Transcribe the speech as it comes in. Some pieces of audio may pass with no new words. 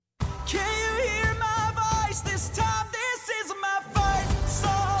lost this time. This is my fight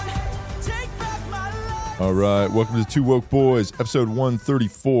song. Take back my life. All right, welcome to Two Woke Boys, episode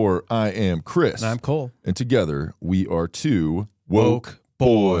 134. I am Chris. And I'm Cole. And together, we are two woke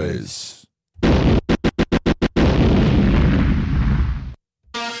boys.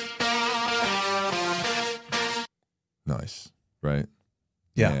 Nice, right?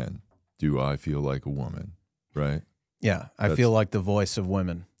 Yeah. Man, do I feel like a woman, right? Yeah, I feel like the voice of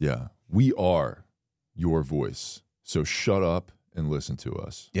women. Yeah. We are your voice. So shut up and listen to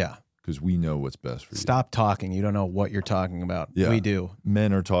us. Yeah. Because we know what's best for you. Stop talking. You don't know what you're talking about. Yeah. We do.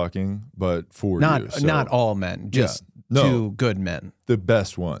 Men are talking, but for you. Not So not all men, just No. two good men. the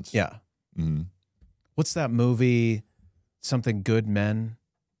best ones. Yeah. Mhm. What's that movie? Something Good Men?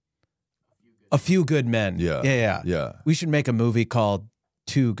 A Few Good Men. Yeah. Yeah. Yeah. We should make a movie called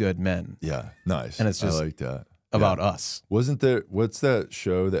Two Good Men Yeah. Nice. And it's just I like that. about Yeah. us. Wasn't there, what's that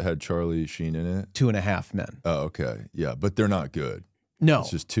show that had Charlie Sheen in it? 2.5 Men. Oh, okay. Yeah. But they're not good. No.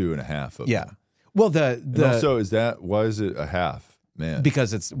 It's just 2.5 of Yeah. them. Well, And also, why is it a half man?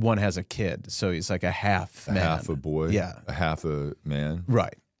 because one has a kid, so he's like a half a man. half a boy? Yeah. A half a man?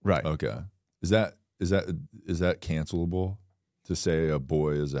 Right. Right. Okay. Is that cancelable to say a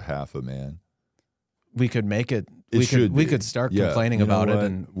boy is a half a man? We could make it. It we should we be. could start Yeah. complaining You know about it, what?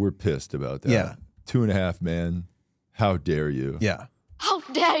 and we're pissed about that. Yeah. 2.5 men. How dare you? yeah, How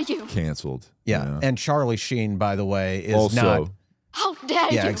dare you? Canceled. yeah. you know? And Charlie Sheen, by the way, is also, not. How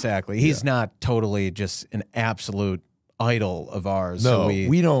dare Yeah, you? exactly. He's not totally just an absolute idol of ours. no, so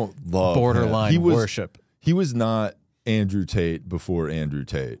we don't love borderline him. worship. He was not Andrew Tate before Andrew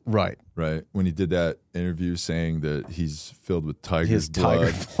Tate, Right. right? When he did that interview saying that he's filled with tiger's His blood.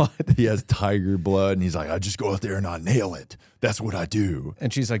 tiger blood. He has tiger blood, and he's like, I just go out there and I nail it. That's what I do.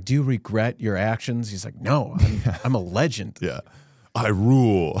 And she's like, "Do you regret your actions?" He's like, "No, I'm a legend." Yeah. I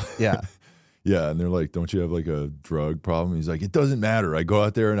rule. Yeah. Yeah, and they're like, don't you have like a drug problem? He's like, it doesn't matter. I go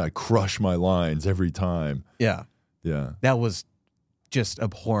out there and I crush my lines every time. Yeah. Yeah. That was just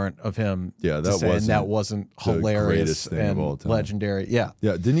abhorrent of him. Yeah, to that say, and wasn't that wasn't the hilarious greatest thing of and all time. legendary. Yeah.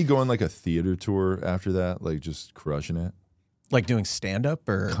 Yeah. Didn't he go on like a theater tour after that? Like just crushing it? Like doing stand up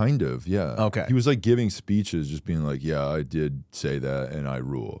or Kind of, yeah. Okay. He was like giving speeches, just being like, yeah, I did say that and I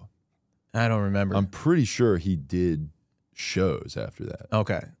rule. I don't remember. I'm pretty sure he did shows after that.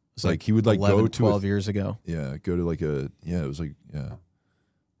 Okay. It's Like, he would like 11, go to 12 years ago. Yeah, go to like it was like, yeah,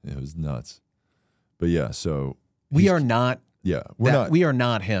 it was nuts. But yeah, so We he's- are not yeah, we're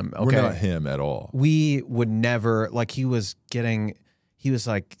not him. Okay. we're not him at all. We would never like he was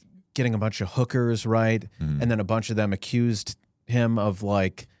like getting a bunch of hookers, right? Mhm. And then a bunch of them accused him of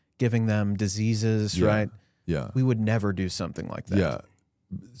like giving them diseases, Yeah. right? Yeah, We would never do something like that. yeah.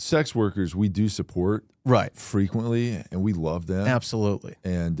 Sex workers we do support Right. frequently, and we love them. Absolutely.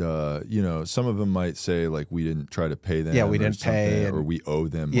 And some of them might say like we didn't try to pay them. Yeah, we or didn't pay something, or and- we owe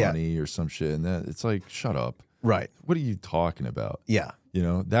them Yeah. money or some shit. And that it's like, shut up. Right. What are you talking about? Yeah. You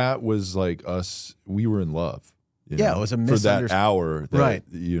know, that was like us. We were in love. you Yeah, know, it was a for that misunderst- hour. That, Right.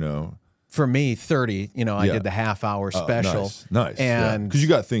 You know, For me, 30, I Yeah. did the half hour oh, special. nice. And because you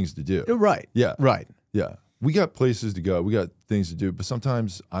got things to do. Right. Yeah. Right. Yeah, we got places to go. We got things to do. But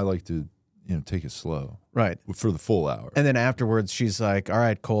sometimes I like to, take it slow Right. for the full hour. And then afterwards, she's like, "All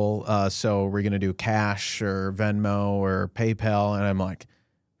right, Cole. So we're gonna do cash or Venmo or PayPal." And I'm like,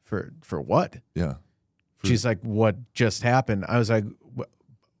 "For what?" Yeah. She's like, "What just happened?" I was like,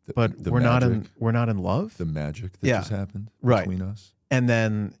 "But the we're not magic. in love." The magic that Yeah. just happened Right. between us. And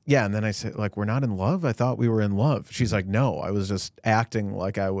then I said, like, "We're not in love. I thought we were in love." She's like, "No, I was just acting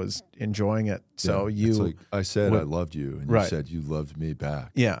like I was enjoying it." So Yeah. It's you, like I said, would- I loved you, and Right. you said you loved me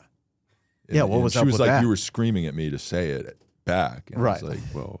back. yeah, And, Yeah, what and was she up was with like, that? you were screaming at me to say it back. And I Right. was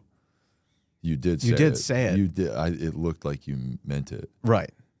like, well, you did say You it. did say it. You did. It looked like you meant it.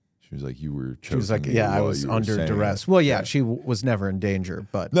 right. She was like, you were choking She was like, me "Yeah, I while was you were under saying duress." it. Well, yeah, she was never in danger,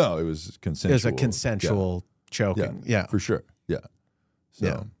 but No, it was consensual. it was a consensual choking. Yeah. For sure. Yeah. So,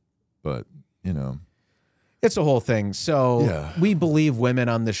 Yeah. but, It's a whole thing. So Yeah. we believe women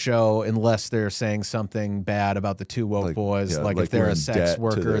on the show unless they're saying something bad about the two woke Like, boys, yeah, like like if they're we're a in sex debt to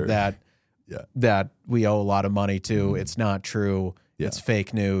worker their- that Yeah. Mm-hmm. that we owe a lot of money to. It's not true. Yeah. It's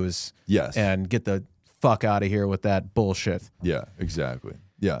fake news. yes. And get the fuck out of here with that bullshit. yeah, exactly.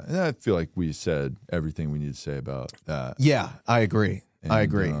 Yeah. And I feel like we said everything we need to say about that. Yeah, I agree. I And,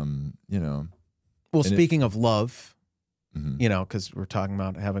 agree. Well, Well, and speaking of love, mhm. because we're talking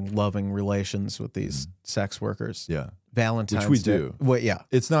about having loving relations with these sex workers. Yeah. Valentine's we Day. do. Well, yeah.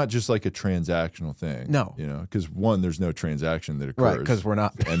 It's not just like a transactional thing. No. Because one, there's no transaction that occurs. Right, because we're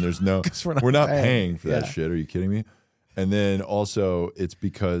not. and there's no, 'Cause we're we're not not paying for that Yeah. shit. Are you kidding me? And then also, it's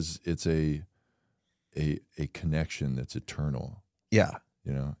because it's a a connection that's eternal. Yeah.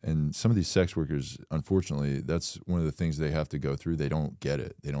 You know, and some of these sex workers, unfortunately, that's one of the things they have to go through. They don't get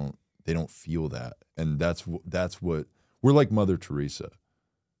it. They don't feel that, and that's what we're like. Mother Teresa.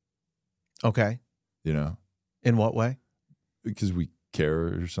 Okay. You know, In what way? because we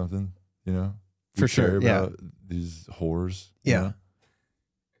care or something. You know, we For sure, care about these whores. you Yeah. know?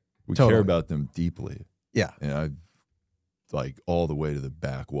 We Totally. care about them deeply, Yeah. and I like all the way to the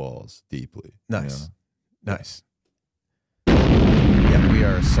back walls deeply. you Nice. know? Nice. Yeah, we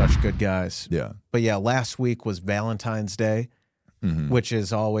are such good guys. Yeah. But yeah, last week was Valentine's Day, Mhm. which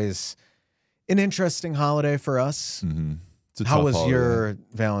is always an interesting holiday for us. Mhm. It's a How tough was holiday. your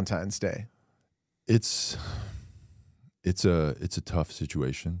Valentine's Day? It's a tough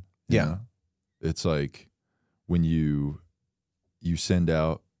situation. you Yeah. know? It's like when you send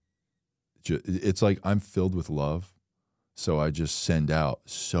out, it's like I'm filled with love, so I just send out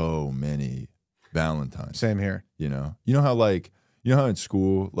so many Valentines. Same here. You know how in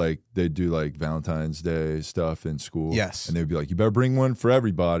school, like they do like Valentine's Day stuff in school. Yes. And they'd be like, you better bring one for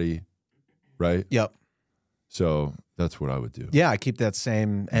everybody, right? Yep. So that's what I would do. Yeah, I keep that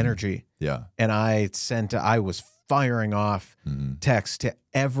same energy. Yeah. And I was firing off Mhm. texts to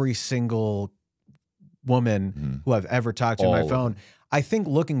every single woman Mhm. who I've ever talked to on All my of phone. I think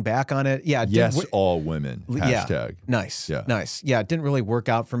looking back on it, yeah. Yes, all women. Yeah. Hashtag. Nice. Yeah. Nice. Yeah, it didn't really work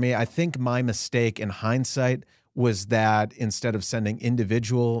out for me. I think my mistake in hindsight was that instead of sending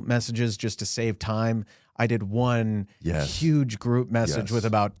individual messages just to save time, I did one Yes. huge group message Yes. with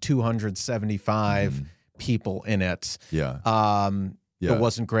about 275 people in it. Yeah. It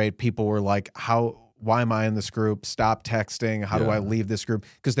wasn't great. People were like, why am I in this group? Stop texting. How do Yeah. I leave this group?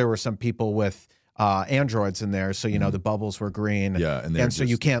 Because there were some people with Androids in there. So, the bubbles were green. Yeah, and they're And so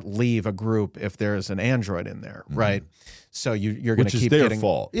you just- can't leave a group if there's an Android in there, right? So you're going Which to is keep their getting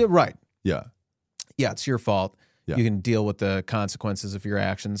fault. Yeah, right. Yeah. Yeah, it's your fault. Yeah. You can deal with the consequences of your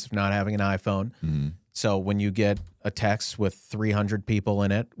actions of not having an iPhone. Mm-hmm. So when you get a text with 300 people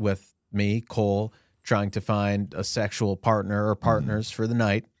in it, with me, Cole, trying to find a sexual partner or partners for the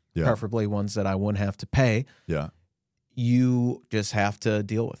night, Yeah. preferably ones that I wouldn't have to pay, Yeah. you just have to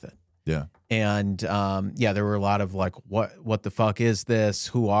deal with it. Yeah. And there were a lot of like, what the fuck is this?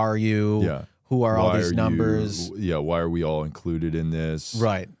 Who are you? Yeah. Who are all Why these are numbers? why are we all included in this?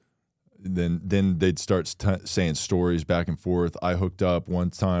 Right. Then they'd start saying stories back and forth. I hooked up one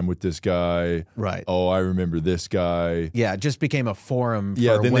time with this guy. Right. Oh, I remember this guy. Yeah, it just became a forum for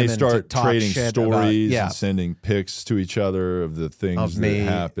Yeah, then women they start to talk trading shit stories about, and sending pics to each other of the things Of that me.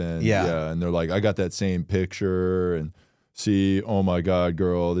 happened. Yeah. And they're like, I got that same picture and see, oh my God,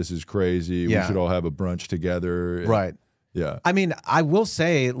 girl, this is crazy. Yeah. We should all have a brunch together. And- Right. Yeah. I mean, I will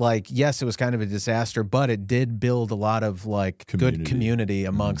say, like, yes, it was kind of a disaster, but it did build a lot of like Community. good community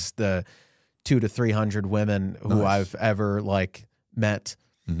amongst the 200 to 300 women who Nice. I've ever like met.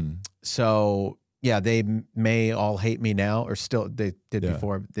 Mhm. So yeah, they may all hate me now, or still they did Yeah.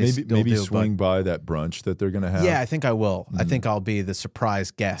 before. They still Maybe do, swing by that brunch that they're going to but have. yeah, I think I will. I Mhm. think I'll be the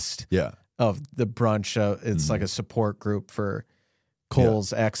surprise guest Yeah. of the brunch. It's like a support group for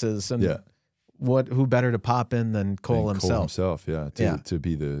Cole's exes, and Yeah. who better to pop in than Cole And himself? yeah. To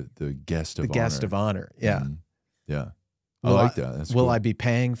be the guest of The guest of honor. Yeah. Mhm. Yeah. I Will like that. That's will cool. I be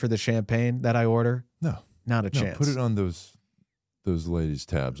paying for the champagne that I order? No. Not a No, chance. put it on those ladies'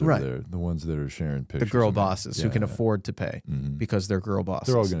 tabs over Right. there, the ones that are sharing the pictures. girl of me. bosses who Yeah, can yeah. afford to pay Mhm. because they're girl bosses.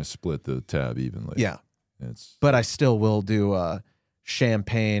 They're all going to split the tab evenly. Yeah. It's But I still will do a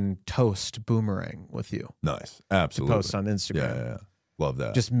champagne toast boomerang with you nice. to Absolutely. post on Instagram. Yeah. Love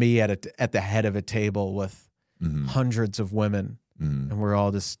that. Just me at the head of a table with Mhm. hundreds of women, Mhm. and we're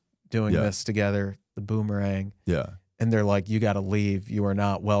all just doing Yeah. this together, the boomerang. Yeah. And they're like, you got to leave. You are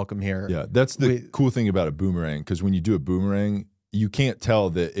not welcome here. Yeah. That's the We- cool thing about a boomerang, because when you do a boomerang, you can't tell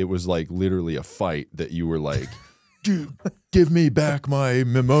that it was like literally a fight, that you were like, dude, give me back my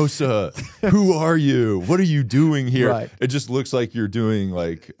mimosa. Who are you? What are you doing here? Right. It just looks like you're doing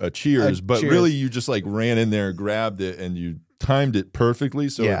like a cheers, but cheers. really you just like ran in there and grabbed it and you timed it perfectly.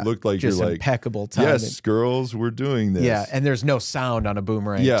 So Yeah, it looked like just you're like, impeccable timing. yes, girls, we're doing this. Yeah, and there's no sound on a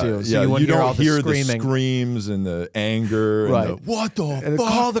boomerang yeah, too, so yeah. you wouldn't hear don't all the hear screaming. the screams and the anger. Right. And the, what the And fuck?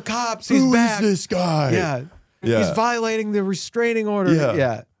 call the cops. He's Who is back. this guy? Yeah. Yeah. He's violating the restraining order. Yeah.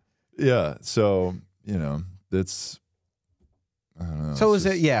 Yeah. Yeah. So, that's, I don't know. So it it's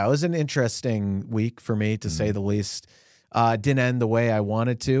was just- it was an interesting week for me, to say the least. Didn't end the way I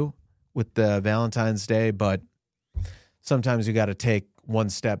wanted to with the Valentine's Day, but sometimes you got to take one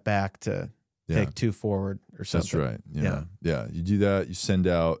step back to Yeah. take two forward or something. That's right. Yeah. Yeah. You do that. You send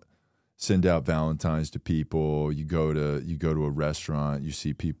out send out Valentines to people. You go to a restaurant, you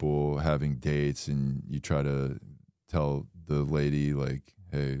see people having dates, and you try to tell the lady like,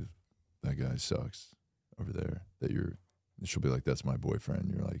 "Hey, that guy sucks over there." And she'll be like, "That's my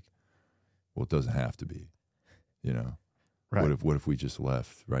boyfriend." You're like, "Well, it doesn't have to be, you know." Right. What if we just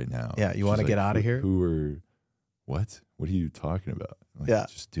left right now? Yeah, you She's wanna like, get outta here? What are you talking about? Like, Yeah.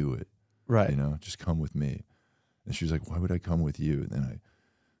 just do it. Right. You know, just come with me. And she was like, "Why would I come with you?" And then I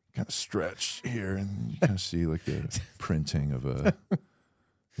kind of stretch here, and you kind of see like the printing of an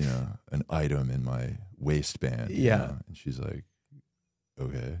item in my waistband. you Yeah. know? And she's like,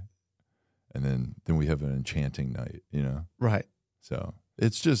 "Okay." And then we have an enchanting night, you know? Right. So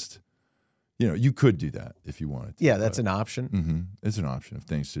it's just, you could do that if you wanted to. Yeah, that's an option, It's an option of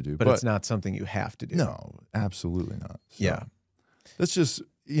things to do. but it's not something you have to do. No, absolutely not. So Yeah. That's just,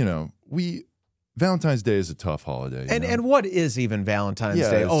 Valentine's Day is a tough holiday. And what is even Valentine's Yeah,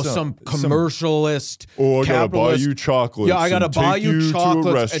 Day? Oh, some commercialist. I gotta buy capitalist- you chocolates. Yeah, I gotta and buy take you to a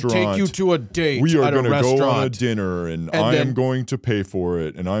chocolates and take restaurant. you to a date We are at a going to go on a restaurant. dinner, and And I then- am going to pay for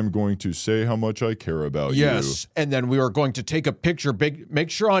it, and I'm going to say how much I care about Yes, and then we are going to take a picture. Make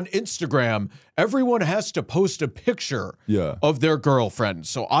sure on Instagram, everyone has to post a picture Yeah. of their girlfriend.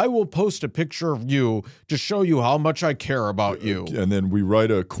 So I will post a picture of you to show you how much I care about you. you. And then we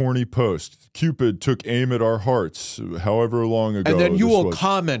write a corny post. Cupid took aim at our hearts however long ago. And then you this will was.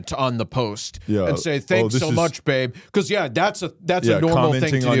 comment on the post Yeah. and say, "Thanks this so is- much, babe." Because that's a Yeah, normal thing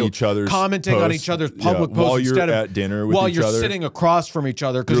commenting to on do. each other's commenting on posts. each other's Yeah, public posts while you're instead of at dinner with while each you're other. sitting across from each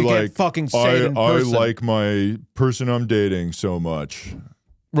other because you You're can't like, fucking say it in I person. like my person I'm dating so much.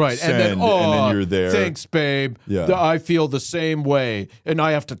 Right, and then send, and then you're there. Thanks, babe. Yeah. I feel the same way, and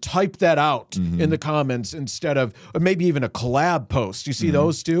I have to type that out Mm-hmm. in the comments instead of or maybe even a collab post. You see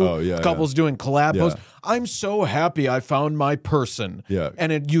those too? Oh, yeah, couples doing collab Yeah. posts. I'm so happy I found my person. Yeah.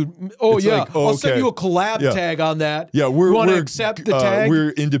 and It's I'll like, send okay. you a collab Yeah. tag on that. Yeah, you we're want to accept the tag?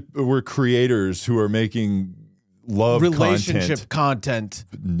 We're creators who are making love Relationship content.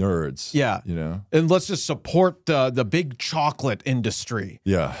 nerds. Yeah. And let's just support the big chocolate industry.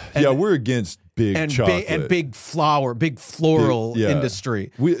 Yeah. We're against big And chocolate. big floral Big- yeah.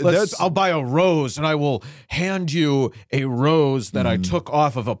 industry. that's- I'll buy a rose and I will hand you a rose that I took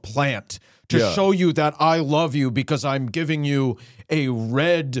off of a plant to Yeah. show you that I love you because I'm giving you a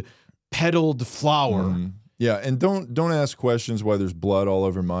red petaled flower. Yeah, and don't ask questions why there's blood all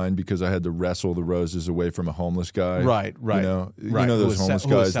over mine because I had to wrestle the roses away from a homeless guy. Right. You know Right. those Who was homeless who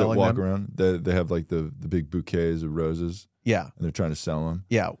was guys that selling walk them? around. They have like the big bouquets of roses, Yeah. and they're trying to sell them.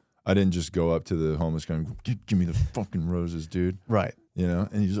 Yeah. I didn't just go up to the homeless guy and go, give me the fucking roses, dude. Right. And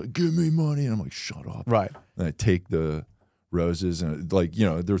he's like, give me money, and I'm like, shut up. Right. And I take the roses, and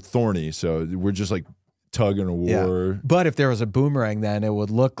they're thorny, so we're just like tugging a war. But if there was a boomerang, then it would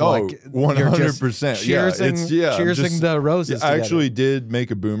look Oh, like 100%. Yeah, cheersing the roses. I together. actually did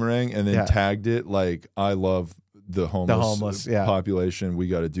make a boomerang and then Yeah. tagged it like, I love the homeless, yeah. population. We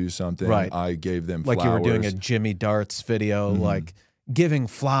got to do something. Right. I gave them like flowers. you were doing a Jimmy Darts video, like giving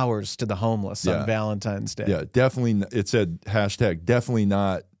flowers to the homeless Yeah. on Valentine's Day. Yeah, definitely. It said hashtag definitely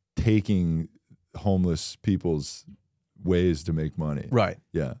not taking homeless people's ways to make money. Right.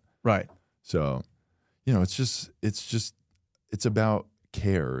 Yeah. Right. So, it's about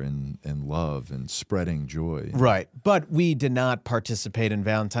care and love and spreading joy. Right. But we did not participate in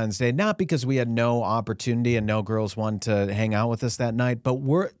Valentine's Day, not because we had no opportunity and no girls wanted to hang out with us that night,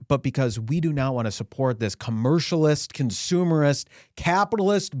 but because we do not want to support this commercialist, consumerist,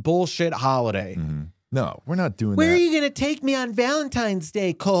 capitalist bullshit holiday. No, we're not doing Where that. are you going to take me on Valentine's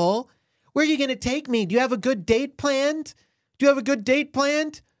Day, Cole? Where are you going to take me? Do you have a good date planned?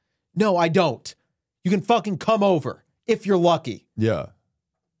 No, I don't. You can fucking come over if you're lucky. Yeah.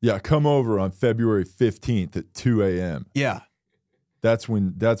 Yeah, come over on February 15th at 2 a.m. Yeah. That's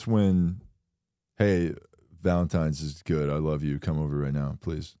when, hey, Valentine's is good. I love you. Come over right now,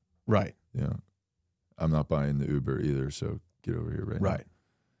 please. Right. Yeah. I'm not buying the Uber either, so get over here right now. Right.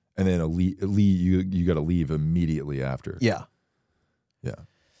 And then you got to leave immediately after. Yeah. Yeah.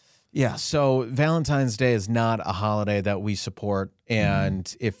 Yeah, so Valentine's Day is not a holiday that we support.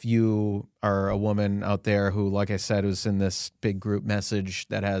 And if you are a woman out there who, like I said, was in this big group message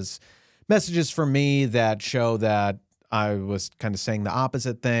that has messages from me that show that I was kind of saying the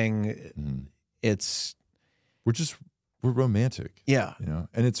opposite thing, it's... We're romantic. Yeah. And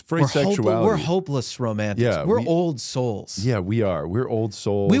it's free sexuality. We're hopeless romantics. Yeah, we're old souls. Yeah, we are. We're old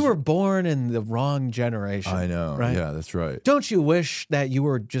souls. We were born in the wrong generation. I know. Right? Yeah, that's right. Don't you wish that you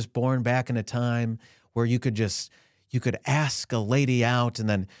were just born back in a time where you could just you could ask a lady out and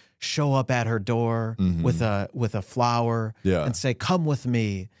then show up at her door with a flower Yeah. and say, "Come with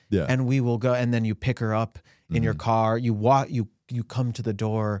me." Yeah. And we will go, and then you pick her up in your car. You walk, you come to the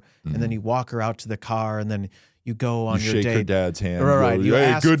door, and then you walk her out to the car, and then you go on You your shake date. her dad's hand. Right. Go, You hey,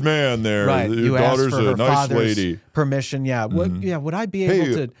 ask- good man there. Right. Your You ask daughter's for her a nice father's lady. permission. Yeah. Would I be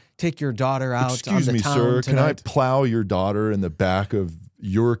able to take your daughter out Excuse on the me, town sir. Can I tonight? plow your daughter in the back of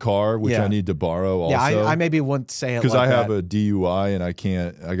your car, which Yeah. I need to borrow also? Yeah, I maybe wouldn't say it because like I have that. a DUI and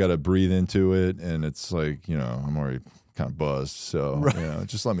I got to breathe into it, and it's like, I'm already kind of buzzed. So,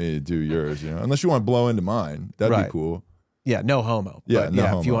 just let me do yours, unless you want to blow into mine. That'd Right. be cool. Yeah, no homo. Yeah, But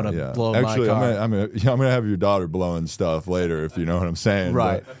no if you homo, want to yeah. blow Actually, my car. I'm gonna have your daughter blowing stuff later, if you know what I'm saying.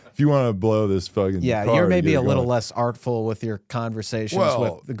 Right. But if you want to blow this fucking Yeah, car, you're maybe a little going. less artful with your conversations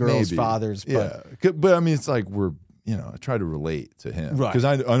Well, with the girls' maybe. fathers. But Yeah, but I mean, it's like I try to relate to him, Right. Because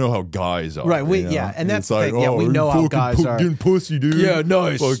I know how guys are, Right, you know? and that's It's the like, thing. Yeah, we you know how fucking guys are. getting pussy, dude. Yeah,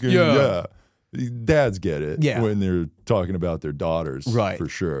 nice. Fucking, Yeah. Dads get it, Yeah. when they're talking about their daughters, Right. For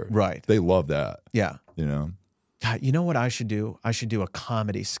sure, Right. They love that, yeah. God, you know what I should do? I should do a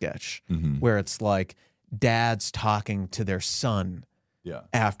comedy sketch Mm-hmm. where it's like dads talking to their son Yeah.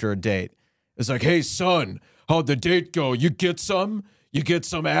 after a date. It's like, "Hey, son, how'd the date go? You get some? You get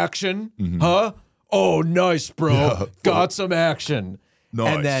some action? Huh? Oh, nice, bro. Mm-hmm. Yeah. Got some action."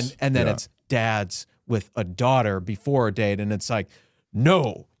 Nice. And then Yeah. it's dads with a daughter before a date, and it's like,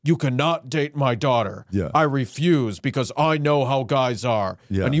 "No, you cannot date my daughter. Yeah. I refuse because I know how guys are,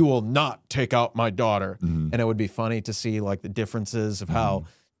 Yeah. and you will not take out my daughter." Mm-hmm. And it would be funny to see like the differences of how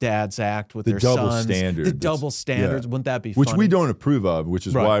dads act with The their double sons. standard. The double standards. Yeah. Wouldn't that be Which funny? we don't approve of, which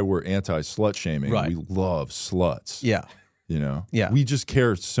is Right. why we're anti-slut shaming. Right. We love sluts. Yeah. Yeah. We just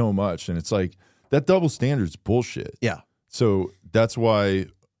care so much, and it's like that double standard's bullshit. Yeah. So that's why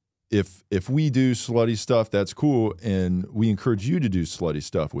if we do slutty stuff, that's cool, and we encourage you to do slutty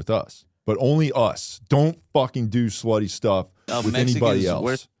stuff with us, but only us. Don't fucking do slutty stuff with Mexicans anybody else.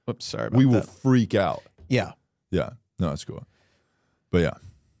 wear- Oops, sorry about We will that. freak out. Yeah. Yeah, no, that's cool. But yeah,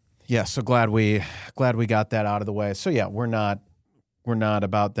 Yeah, so glad we got that out of the way. So yeah, we're not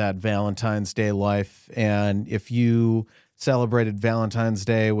about that Valentine's Day life. And if you celebrated Valentine's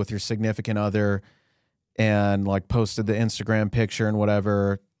Day with your significant other and like posted the Instagram picture and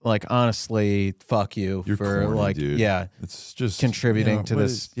whatever, like honestly, fuck you you're for corny, like dude. yeah, It's just contributing to what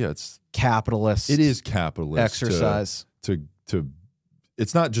this is- it's capitalist it is capitalist exercise. to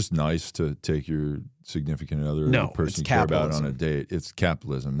it's not just nice to take your significant other or No, the person it's you care about on capitalism. a date. It's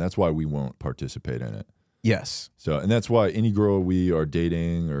capitalism. That's why we won't participate in it. Yes. So, and that's why any girl we are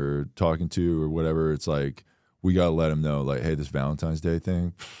dating or talking to or whatever, it's like we gotta let them know, like, hey, this Valentine's Day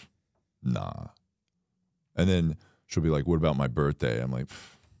thing, nah. And then she'll be like, "What about my birthday?" I'm like,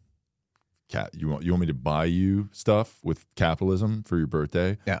 "Cat, you want me to buy you stuff with capitalism for your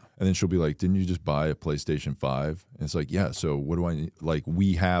birthday?" Yeah. And then she'll be like, "Didn't you just buy a PlayStation 5?" And it's like, "Yeah, so what do I need?" Like,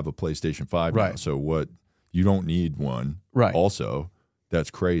 we have a PlayStation 5 now, Right. so what? You don't need one. Right. Also, that's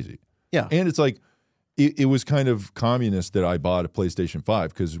crazy. Yeah. And it's like, it was kind of communist that I bought a PlayStation 5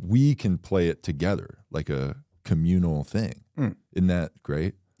 because we can play it together like a communal thing. Mm. Isn't that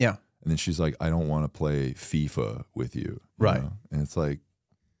great? Yeah. And then she's like, "I don't want to play FIFA with you." Right. know? And it's like,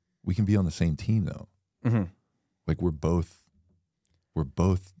 we can be on the same team though. Mm-hmm. Like we're both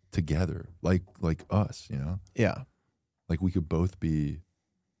together, like us, Yeah. like we could both be,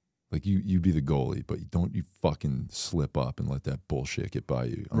 like you be the goalie, but don't you fucking slip up and let that bullshit get by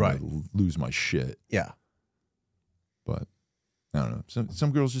you. I'm Right. gonna lose my shit. Yeah. But I don't know.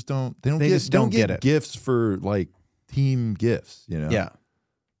 Some girls just don't. They just don't get it. Gifts for like team gifts. Yeah.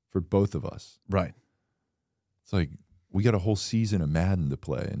 For both of us. Right. It's like we got a whole season of Madden to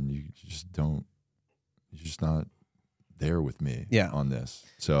play, and you just don't. You're just not there with me. Yeah. On this,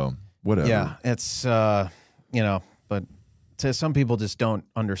 so whatever. Yeah, it's but to some people just don't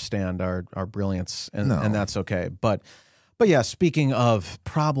understand our brilliance, and No. and that's okay. But yeah, speaking of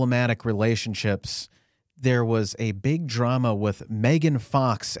problematic relationships, there was a big drama with Megan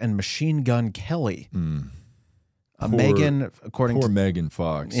Fox and Machine Gun Kelly. Megan, according Poor to Megan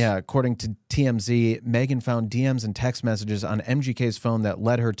Fox. according to TMZ, Megan found DMs and text messages on MGK's phone that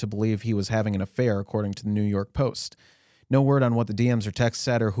led her to believe he was having an affair, according to the New York Post. No word on what the DMs or texts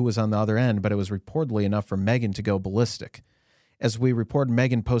said or who was on the other end, but it was reportedly enough for Megan to go ballistic. As we reported,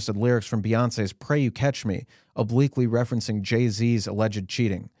 Megan posted lyrics from Beyonce's Pray You Catch Me, obliquely referencing Jay-Z's alleged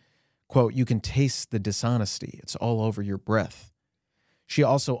cheating. Quote, "You can taste the dishonesty. It's all over your breath." She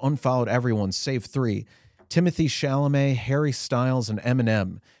also unfollowed everyone save three: Timothy Chalamet, Harry Styles, and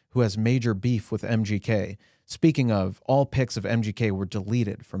Eminem, who has major beef with MGK. Speaking of, all pics of MGK were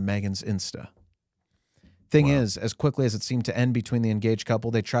deleted from Megan's Insta. Thing is, as quickly as it seemed to end between the engaged couple,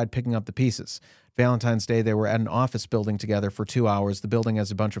 they tried picking up the pieces. Valentine's Day, they were at an office building together for 2 hours. The building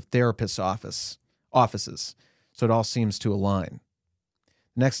has a bunch of therapists' offices, so it all seems to align.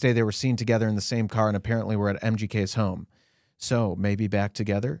 The next day, they were seen together in the same car and apparently were at MGK's home. So maybe back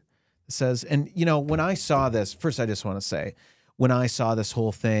together, it says. And, you know, when I saw this, first I just want to say, when I saw this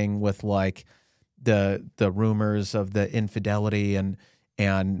whole thing with like the rumors of the infidelity and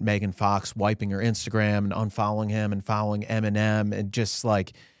Megan Fox wiping her Instagram and unfollowing him and following Eminem, and just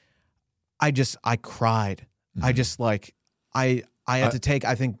like, I cried. I just like, I had to take,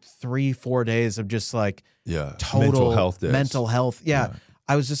 I think 3-4 days of just like total mental health days. Mental health. Yeah.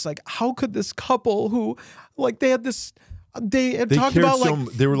 I was just like, how could this couple who like they had talked cared about so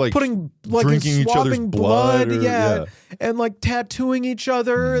like they were like putting like drinking each other's swapping blood, or- and like tattooing each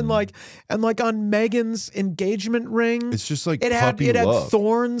other and like on Megan's engagement ring. It's just like it had love.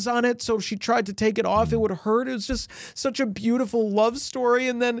 thorns on it, so if she tried to take it off, it would hurt. It was just such a beautiful love story,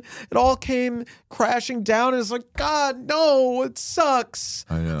 and then it all came crashing down. And it's like, God, no, it sucks.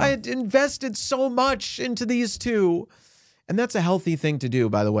 I know. I had invested so much into these two. And that's a healthy thing to do,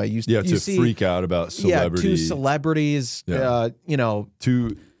 by the way. You see, freak out about celebrity. two celebrities, you know.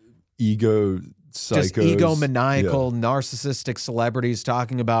 Two ego psychos. Just egomaniacal, narcissistic celebrities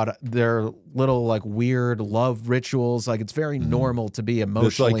talking about their little like weird love rituals. Like it's very normal to be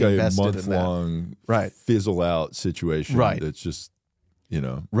emotionally it's like invested a month-long fizzle out situation. Right. It's just, you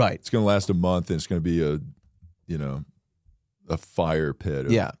know. Right. It's going to last a month and it's going to be a fire pit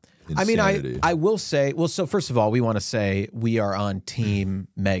of insanity. I will say, well, so first of all, we want to say we are on team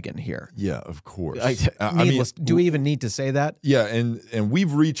Megan here. Yeah, of course. Do we even need to say that? Yeah, and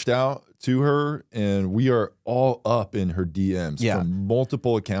we've reached out to her and we are all up in her DMs from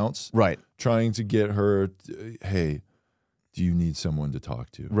multiple accounts. Right. Trying to get her, hey, do you need someone to talk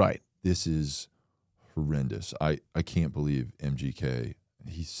to? Right. This is horrendous. I can't believe MGK.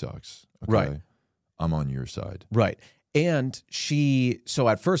 He sucks. Okay? Right. I'm on your side. Right. And so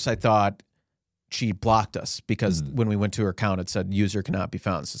at first I thought she blocked us because when we went to her account, it said user cannot be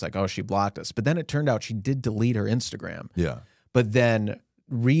found. So it's like, oh, she blocked us. But then it turned out she did delete her Instagram. Yeah. But then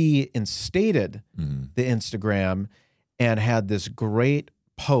reinstated the Instagram and had this great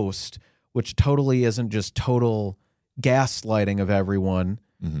post, which totally isn't just total gaslighting of everyone.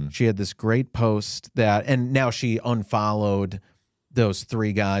 She had this great post and now she unfollowed those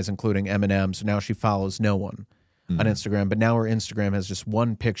 3 guys, including Eminem. So now she follows no one on Instagram, but now her Instagram has just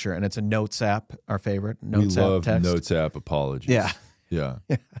one picture, and it's a Notes app, our favorite Notes app. We love text. Notes app apologies. Yeah.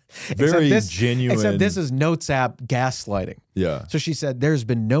 Very genuine. Except this is Notes app gaslighting. Yeah. So she said, there's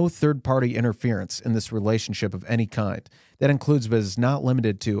been no third-party interference in this relationship of any kind. That includes, but is not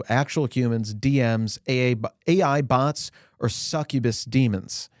limited to, actual humans, DMs, AI bots, or succubus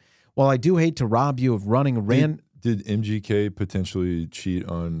demons. While I do hate to rob you of running Did MGK potentially cheat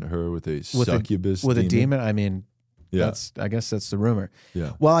on her with a succubus with demon? a demon? I mean, Yeah. I guess that's the rumor.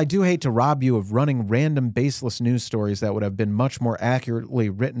 Yeah. While I do hate to rob you of running random baseless news stories that would have been much more accurately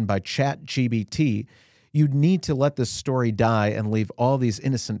written by ChatGPT, you'd need to let this story die and leave all these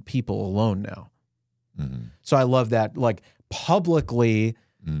innocent people alone now. So I love that, like publicly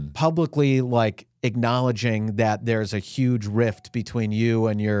like acknowledging that there's a huge rift between you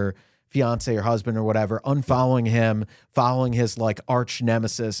and your fiance or husband or whatever, unfollowing him, following his like arch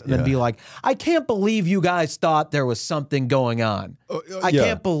nemesis, and then be like, I can't believe you guys thought there was something going on. I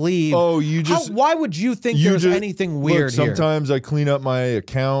can't believe. Oh, you just. Why would you think there's anything weird here? Sometimes I clean up my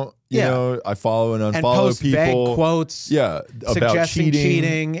account. You know, I follow and unfollow and post people. vague quotes. Yeah, about suggesting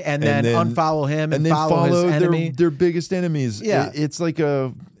cheating, and then unfollow him and follow his enemy. Their biggest enemies. Yeah. It's like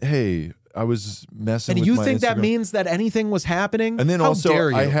hey, I was messing and with you my think Instagram. that means that anything was happening? And then How also,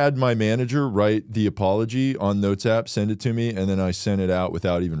 dare you? I had my manager write the apology on Notes app, send it to me, and then I sent it out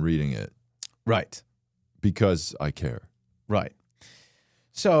without even reading it. Right. Because I care. Right.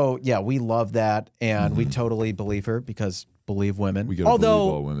 So, yeah, we love that, and we totally believe her because believe women. We gotta believe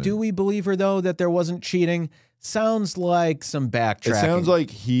all women. Do we believe her, though, that there wasn't cheating? Sounds like some backtracking. It sounds like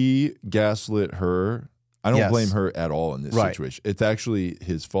he gaslit her. I don't blame her at all in this situation. It's actually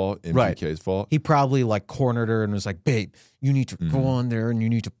his fault, MGK's fault. He probably like cornered her and was like, babe, you need to go on there and you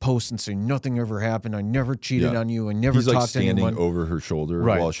need to post and say nothing ever happened. I never cheated on you. I never He's talked like to anyone. standing over her shoulder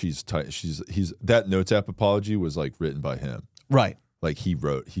while she's that Notes app apology was like written by him. Right. Like he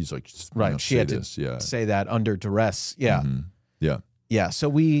wrote, he's like, she had to say that under duress. Yeah. Yeah. Yeah. So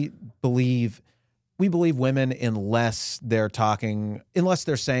we believe women unless they're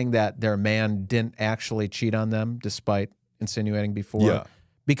saying that their man didn't actually cheat on them despite insinuating before. Yeah.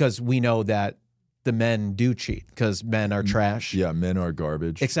 Because we know that the men do cheat because men are trash. Yeah, men are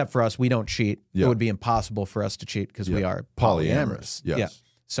garbage. Except for us, we don't cheat. Yeah. It would be impossible for us to cheat because we are Polyamorous, yes. Yeah.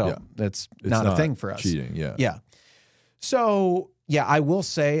 So Yeah. that's It's not a thing for us. Cheating, yeah. Yeah. So, yeah, I will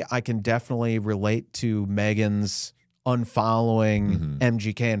say I can definitely relate to Megan's unfollowing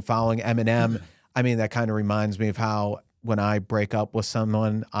MGK and following Eminem. I mean, that kind of reminds me of how when I break up with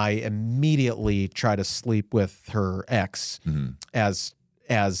someone, I immediately try to sleep with her ex as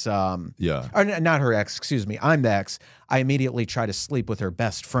Yeah. or not her ex, excuse me. I'm the ex. I immediately try to sleep with her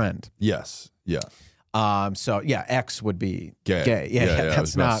best friend. Yes. Yeah. So yeah, ex would be Gay. gay. Yeah, I that's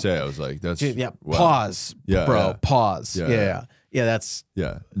was about not. to say. I was like, that's Dude, yeah, wow. pause, Yeah, bro. yeah. Pause. Yeah, Yeah, yeah. yeah. That's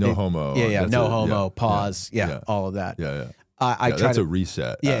Yeah. No homo. yeah, That's no a- homo. yeah, Pause. Yeah, Yeah. all of that. Yeah. Yeah. I Yeah, try that's to a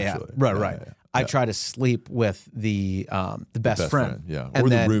reset. yeah, actually. yeah, right. Yeah. I try to sleep with the best friend. Yeah. And Or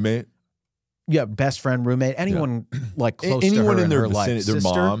the then- roommate. Yeah, best friend, roommate, anyone like close Anyone to her in their her life. vicinity, their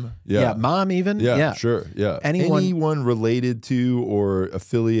Sister? mom. Yeah. mom even. Yeah, sure. Yeah. Anyone- related to or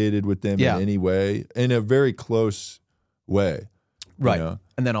affiliated with them Yeah. in any way, in a very close way. you Right. know?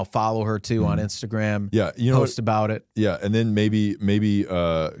 And then I'll follow her too on Instagram. Yeah. You know, Post about it. yeah. And then maybe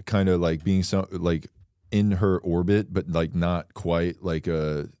kind of like being like in her orbit, but like not quite like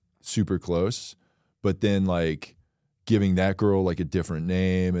super close, but then like giving that girl like a different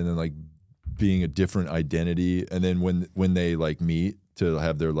name and then like being a different identity. And then when they like meet to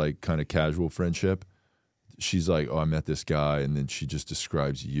have their like kind of casual friendship, she's like, oh, I met this guy. And then she just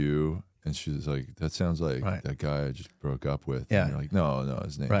describes you. And she's like, that sounds like Right. that guy I just broke up with. Yeah. And you're like, no,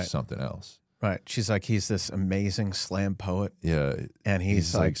 his name's Right. something else. Right. She's like, he's this amazing slam poet, Yeah. and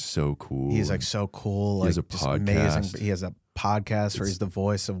he's like so cool. he's like so cool. He has like a just podcast. amazing. He has a podcast where he's the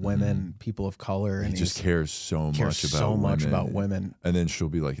voice of women, people of color, He and just he cares so cares much about so much women. about women. And then she'll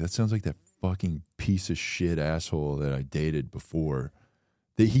be like, that sounds like that fucking piece of shit asshole that I dated before.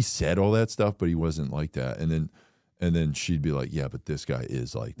 That he said all that stuff, but he wasn't like that. And then she'd be like, yeah, but this guy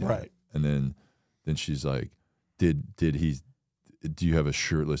is like that. Right. And then she's like, do you have a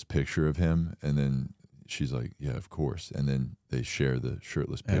shirtless picture of him? And then she's like, yeah, of course. And then they share the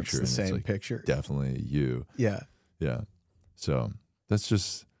shirtless And picture. it's the and same like, picture. definitely you. Yeah. Yeah. So that's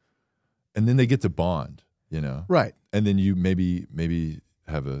just, and then they get to bond, you know? Right. And then you maybe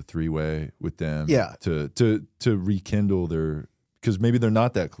have a 3-way with them. Yeah. To rekindle their, because maybe they're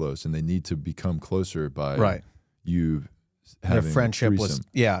not that close and they need to become closer by Right. you Their having a friendship was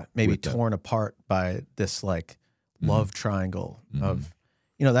threesome. maybe with them. torn apart by this like love triangle Mhm. of,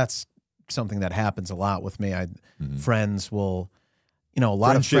 that's something that happens a lot with me. Friends will, a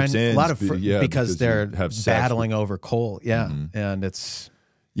lot of Friendships friends, a lot of ends, because because they're you have sex battling over coal. Yeah, Mhm. and it's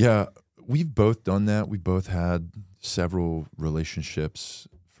Yeah, we've both done that. We both had several relationships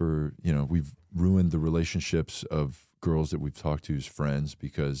we've ruined the relationships of girls that we've talked to as friends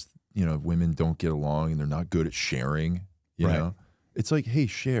because, women don't get along and they're not good at sharing, you Right. know? It's like, hey,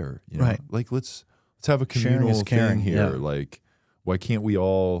 share, Right. Like let's have a Sharing communal is caring, thing here. yeah. Like, why can't we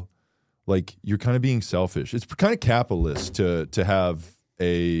all, like, you're kind of being selfish. It's kind of capitalist to have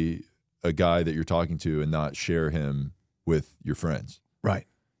a guy that you're talking to and not share him with your friends. right.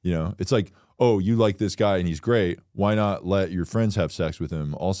 It's like, oh, you like this guy and he's great. Why not let your friends have sex with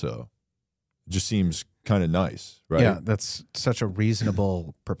him also? It just seems kind of nice, right? Yeah, that's such a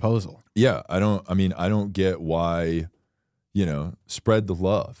reasonable proposal. Yeah, I don't get why, spread the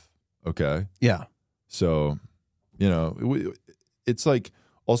love, okay? Yeah, So, it's like,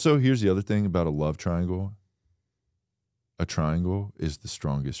 also, here's the other thing about a love triangle. A triangle is the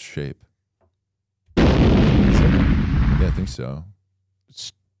strongest shape. Yeah, I think so.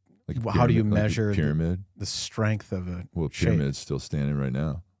 Like a How do you pyramid- like a measure the- pyramid? the strength of a Well, shape. pyramid's still standing right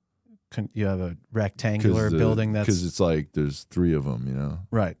now. You have a rectangular building that's because it's like there's 3 of them,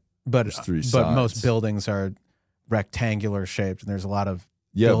 right, but there's 3 but most sides. buildings are rectangular shaped, and there's a lot of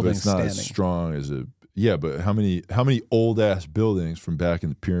Yeah, but buildings it's not as standing. strong as a. Yeah, but how many old ass buildings from back in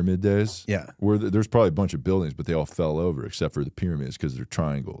the pyramid days? Yeah. where there's probably a bunch of buildings, but they all fell over except for the pyramids because they're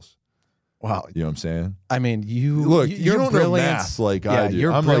triangles. Wow. You know what I'm saying? I mean, Look, you your don't know brilliance, math like I do.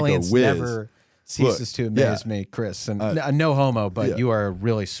 Your I'm like a brilliance whiz. never ceases to amaze me, Chris. And no homo, but yeah. you are a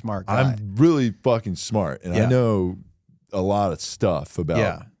really smart guy. I'm really fucking smart, and Yeah. I know a lot of stuff about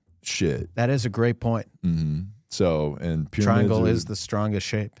Yeah. shit. That is a great point. hmm So, and pyramids Triangle are, is the strongest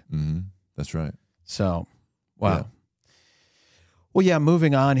shape. That's right. So, wow. Yeah. Well, yeah,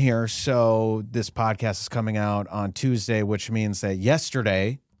 moving on here. So, this podcast is coming out on Tuesday, which means that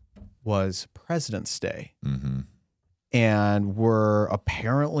yesterday was President's Day. Mm-hmm. And we're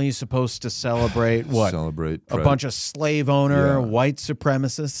apparently supposed to celebrate what? Celebrate A bunch of slave owner, Yeah. white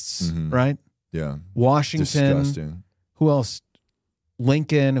supremacists, Mhm. right? Yeah. Washington. Disgusting. Who else?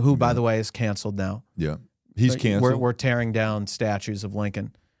 Lincoln, who by the way is canceled now. Yeah. He's canceled. We're tearing down statues of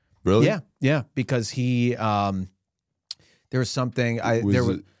Lincoln. Really? Yeah, because he there was something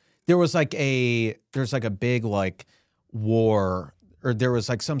there's like a big like war, or there was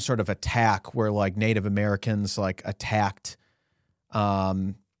like some sort of attack where like Native Americans like attacked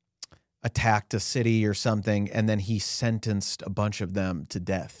a city or something, and then he sentenced a bunch of them to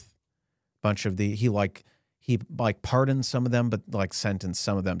death. He pardoned some of them, but like sentenced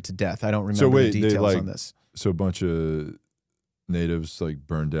some of them to death. I don't remember the details on this. So a bunch of natives like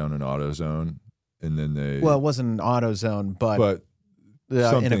burned down an AutoZone, and then it wasn't an AutoZone, but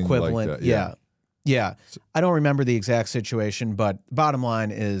something an equivalent. like that, yeah. I don't remember the exact situation, but bottom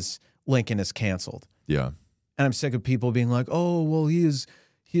line is Lincoln is canceled. Yeah. And I'm sick of people being like, oh, well, he is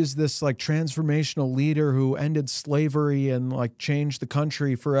this like transformational leader who ended slavery and like changed the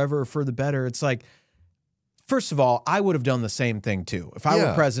country forever for the better. It's like, first of all, I would have done the same thing too. If I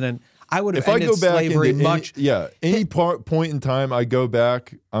were president, I would have ended slavery any point in time I go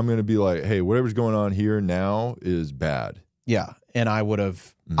back, I'm going to be like, hey, whatever's going on here now is bad. Yeah. And I would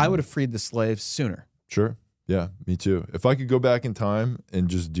have freed the slaves sooner. Sure. Yeah, me too. If I could go back in time and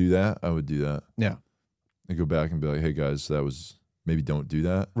just do that, I would do that. Yeah. I'd go back and be like, hey guys, maybe don't do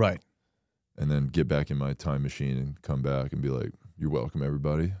that. Right. And then get back in my time machine and come back and be like, you're welcome,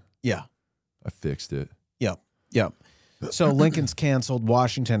 everybody. Yeah. I fixed it. Yep. So Lincoln's canceled.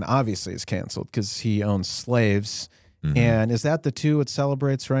 Washington obviously is canceled because he owns slaves. Mm-hmm. And is that the two it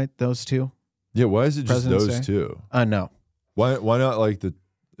celebrates, right? Those two? Yeah, why is it just President's those Day? two? No. Why not like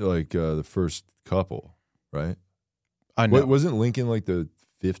the first couple, right? No. Wasn't Lincoln like the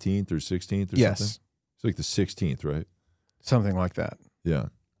 15th or 16th or yes. something? It's like the 16th, right? Something like that. Yeah.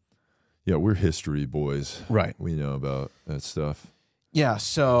 Yeah, we're history boys. Right. We know about that stuff. Yeah,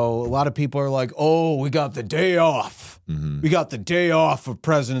 so a lot of people are like, oh, we got the day off. Mm-hmm. We got the day off of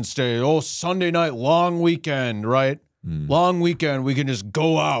President's Day. Oh, Sunday night, long weekend, right? Long weekend, we can just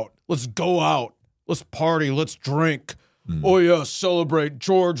go out. Let's go out. Let's party. Let's drink. Oh, yeah, celebrate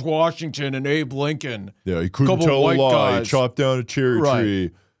George Washington and Abe Lincoln. Yeah, he couldn't Couple tell a white lie. guys. He chopped down a cherry Right.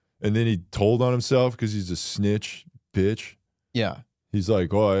 tree. And then he told on himself because he's a snitch bitch. Yeah, He's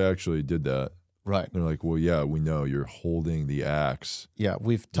like, oh, I actually did that. right. They're like, well, yeah, we know you're holding the axe. Yeah,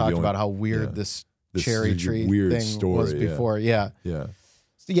 we've talked about how weird this cherry is a tree weird thing story, was before. Yeah. Yeah.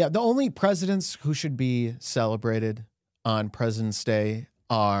 So, yeah, the only presidents who should be celebrated on President's Day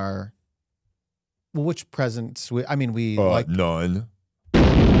are, well, which presidents? We like None.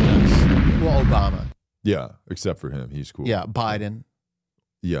 well, Obama. Yeah, except for him. He's cool. Yeah, Biden,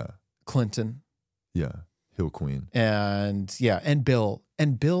 Yeah. Clinton, Yeah. Hill Queen. and Bill.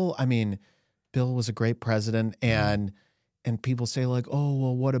 And Bill, Bill was a great president, and people say like, oh,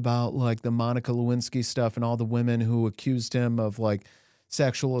 well, what about like the Monica Lewinsky stuff and all the women who accused him of like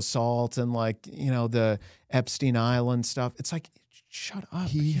sexual assault and like, the Epstein Island stuff. It's like, shut up.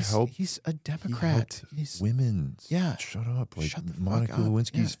 He's a Democrat. He's women. Yeah. Shut up. Like Shut the fuck Monica up.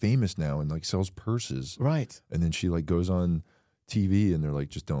 Lewinsky's Yeah. famous now and like sells purses. right. And then she like goes on TV and they're like,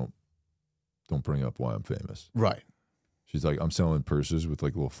 just don't bring up why I'm famous. Right. She's like, I'm selling purses with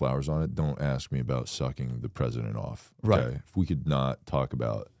like little flowers on it. Don't ask me about sucking the president off. Right. If we could not talk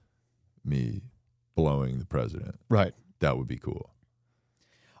about me blowing the president, Right. that would be cool.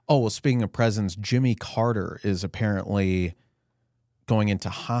 Oh, well, speaking of presidents, Jimmy Carter is apparently going into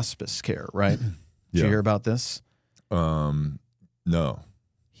hospice care, right? Did you Yeah. hear about this? No.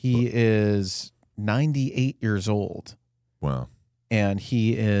 He is 98 years old, Wow. and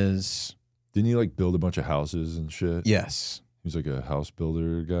he is, Didn't he like build a bunch of houses and shit? yes, He was like a house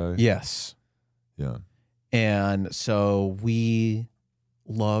builder guy. yes. Yeah. And so we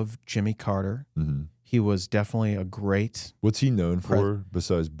love Jimmy Carter. Mm-hmm. He was definitely a great, What's he known for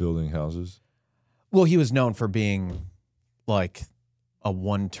besides building houses? well, he was known for being like a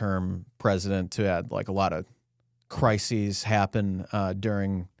one-term president who had like a lot of crises happen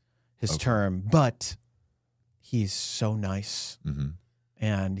during his term, but he's so nice Mm-hmm.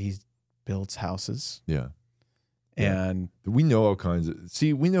 and he builds houses Yeah. Yeah. and We know all kinds of.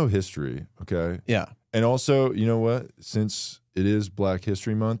 See, we know history. Okay. yeah. And also, you know what? Since it is Black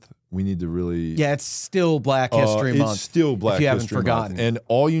History Month, we need to really. Yeah, it's still Black History Month. It's still Black if you haven't History forgotten. Month. And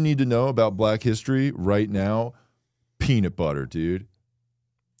all you need to know about Black history right now, peanut butter, dude.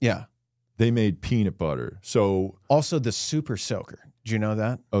 Yeah. They made peanut butter. So, Also the Super Soaker. Did you know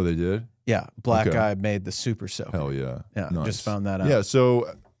that? oh, they did? Yeah. Black Okay. guy made the Super Soaker. Hell yeah. Yeah. Nice. Just found that out. Yeah. So,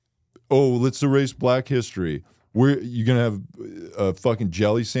 let's erase Black history. You're going to have a fucking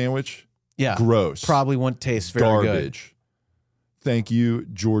jelly sandwich? Yeah. Gross. Probably won't taste very good. Garbage. Thank you,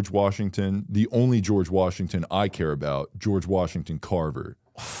 George Washington, the only George Washington I care about, George Washington Carver.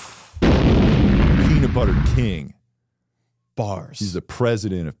 Peanut Butter King. Bars. He's the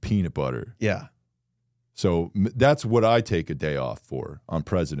president of peanut butter. Yeah. So that's what I take a day off for on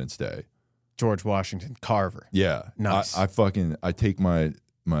President's Day. George Washington Carver. Yeah. Nice. I take my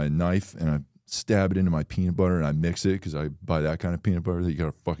knife and I stab it into my peanut butter and I mix it because I buy that kind of peanut butter that you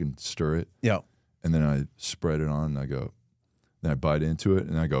gotta fucking stir it. Yeah. And then I spread it on and then I bite into it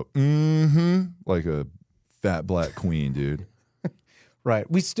and I go, like a fat black queen, dude. Right.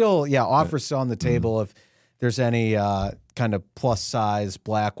 We still, offers still on the table if there's any kind of plus size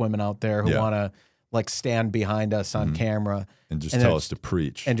black women out there who want to like stand behind us on camera And just tell us to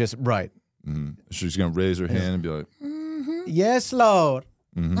preach. and just right. She's going to raise her hand and be like, Yes, Lord.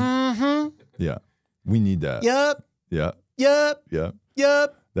 yeah, we need that. Yup. Yeah. Yup. Yeah.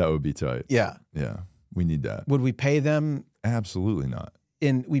 Yup. That would be tight. Yeah. Yeah. We need that. Would we pay them Absolutely not.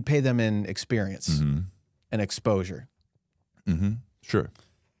 we pay them in experience and exposure? Sure.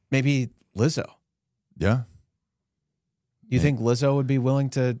 Maybe Lizzo. Yeah. You think Lizzo would be willing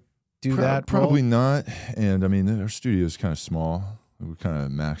to do that? Probably role? not. And I mean, our studio is kind of small. We're kind of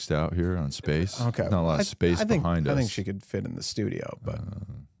maxed out here on space. Okay. Not a lot of space behind us. I think she could fit in the studio, but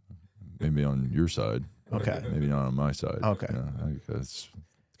Maybe on your side. okay. Maybe not on my side. Okay. You know, I think it's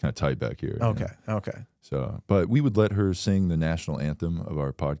kind of tight back here. you Okay. know. Okay. So, but we would let her sing the national anthem of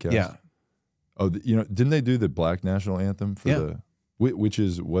our podcast. Yeah. Oh, didn't they do the Black national anthem for Yeah. which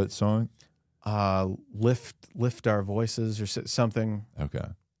is what song? Lift our voices or something. Okay.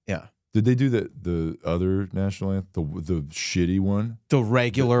 Yeah. Did they do the other national anthem, the shitty one? The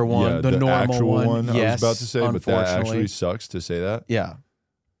regular one, Yeah, the normal actual one. I Yes. was about to say, but that actually unfortunately. sucks to say that. Yeah.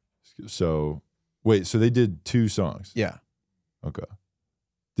 So, wait, so they did 2 songs. Yeah. Okay.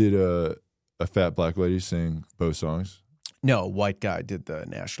 Did a fat black lady sing both songs? No, white guy did the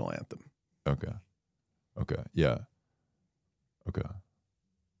national anthem. Okay. Okay. Yeah. Okay.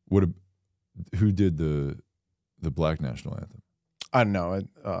 Who did the black national anthem? I don't know,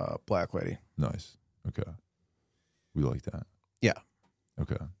 black lady. Nice. Okay. We like that. Yeah.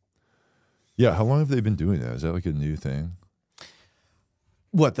 Okay. Yeah. How long have they been doing that? Is that like a new thing?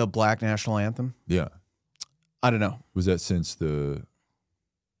 What, the black national anthem? Yeah. I don't know. Was that since that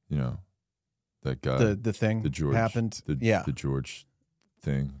guy, The thing the George happened. the Yeah. George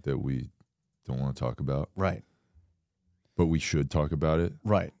thing that we don't want to talk about, Right. but we should talk about it.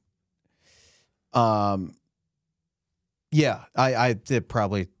 Right. Yeah, it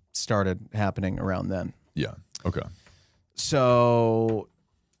probably started happening around then. Yeah. Okay. So,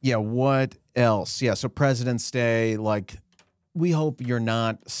 yeah, what else? Yeah, so President's Day, like, we hope you're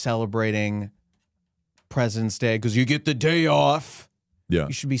not celebrating President's Day because you get the day off. Yeah.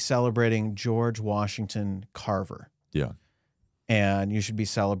 You should be celebrating George Washington Carver. Yeah. And you should be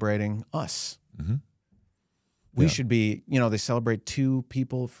celebrating us. Mhm. We Yeah. should be, they celebrate 2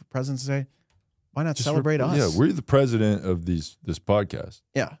 people for President's Day. Why not celebrate us? Yeah, we're the president of this podcast.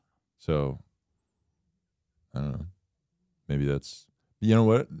 Yeah. So I don't know. Maybe that's you know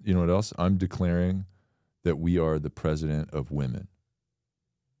what? You know what else? I'm declaring that we are the president of women.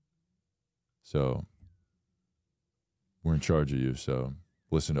 So we're in charge of you, so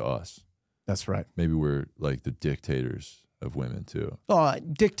listen to us. That's right. Maybe we're like the dictators of women too. Oh,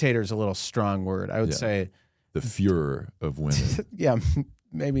 dictator's a little strong word. I would Yeah. say, The Fuhrer of women. yeah,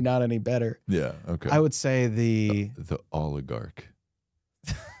 maybe not any better. Yeah, okay. I would say the oligarch.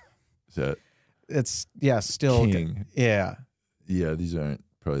 Is that it's still king? yeah. Yeah, these aren't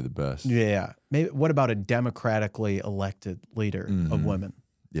probably the best. Yeah. Maybe what about a democratically elected leader of women?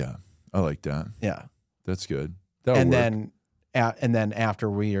 Yeah, I like that. Yeah. That's good. That'll And work. then after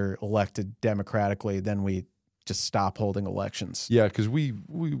we are elected democratically, then we just stop holding elections. Yeah, because we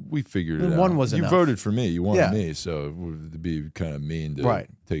figured it out. One was you enough. voted for me. You wanted Yeah. me, so it would be kind of mean to Right.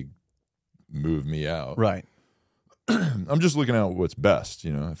 move me out. Right. I'm just looking at what's best.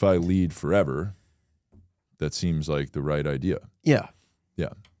 If I lead forever, that seems like the right idea. Yeah.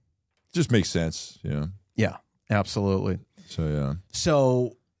 Yeah, just makes sense. Yeah. Absolutely. So yeah.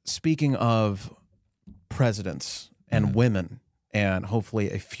 So speaking of presidents and women and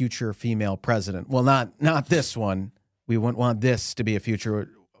hopefully a future female president. Well, not this one. We wouldn't want this to be a future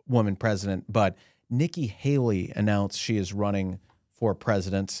woman president, but Nikki Haley announced she is running for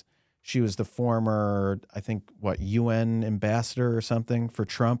president. She was the former, I think, UN ambassador or something for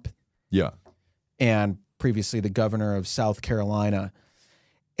Trump, Yeah. and previously the governor of South Carolina.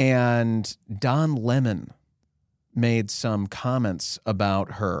 And Don Lemon made some comments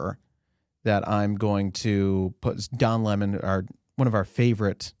about her that I'm going to put. Don Lemon, one of our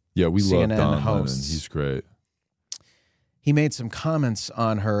favorite Yeah, we love CNN Don Lemon. hosts. He's great. he made some comments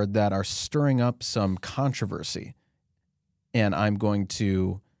on her that are stirring up some controversy. And I'm going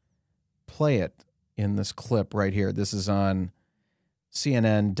to play it in this clip right here. This is on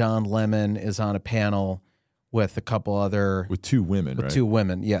CNN. Don Lemon is on a panel with a couple other... With two women, with right? two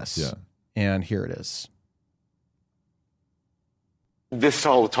women, yes. Yeah. And here it is. This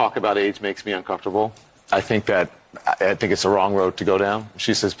whole talk about age makes me uncomfortable. I think it's the wrong road to go down.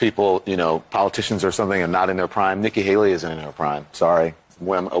 She says people, politicians or something are not in their prime. Nikki Haley isn't in her prime. Sorry.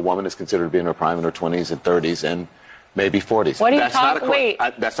 When a woman is considered to be in her prime in her 20s and 30s and maybe 40s. What do you talk? Wait.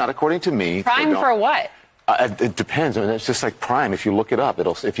 That's not according to me. Prime for what? It depends. I mean, it's just like prime. If you look it up,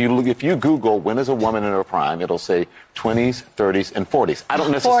 if you Google when is a woman in her prime, it'll say 20s, 30s, and 40s. I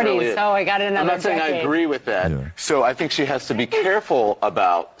don't necessarily. 40s. Oh, I got another. I'm not saying decade. I agree with that. Yeah. So I think she has to be careful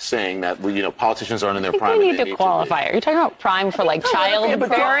about saying that politicians aren't in their prime. You need to qualify. Are you talking about prime for like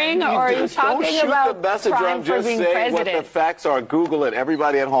childbearing, or are you talking about prime for being president? What the facts are. Google it.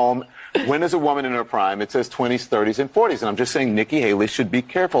 Everybody at home. When is a woman in her prime? It says 20s, 30s, and 40s. And I'm just saying Nikki Haley should be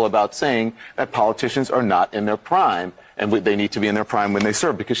careful about saying that politicians are not in their prime and they need to be in their prime when they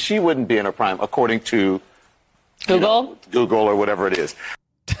serve, because she wouldn't be in her prime according to Google or whatever it is.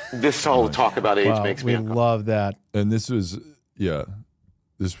 This whole talk about age makes me uncomfortable. Love that. And this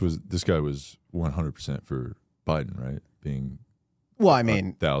guy was 100% for Biden, right? Being Well, I mean,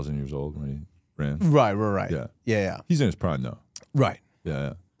 1,000 years old when he ran. right. Yeah. Yeah. He's in his prime now. Right.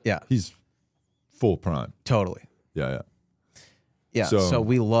 Yeah. Yeah. He's full prime. Totally. Yeah. Yeah. So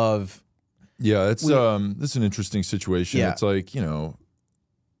we love. Yeah, it's an interesting situation. Yeah. It's like,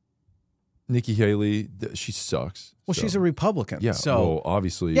 Nikki Haley, she sucks. Well, she's a Republican. Yeah. So well,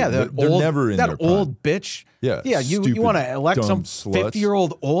 obviously, yeah, they're never in that their prime. old bitch. Yeah. Yeah. You stupid, want to elect some dumb sluts.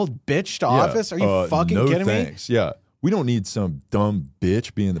 50-year-old old bitch to office? Are you fucking no kidding thanks. Yeah. We don't need some dumb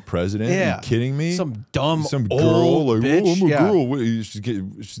bitch being the president. Yeah. Are you kidding me? Some dumb some girl old like, bitch. oh, I'm a Yeah. girl. What, she's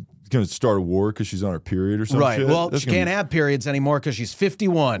going to start a war because she's on her period or something. Right. Well, she can't have periods anymore because she's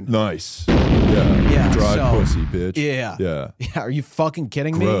 51. Nice. Yeah. Yeah, Dry so- pussy, bitch. Yeah. Yeah. Yeah. Are you fucking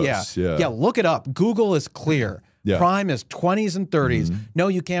kidding me? Gross, Yeah. yeah. Yeah. Look it up. Google is clear. Yeah. Prime is 20s and 30s. No,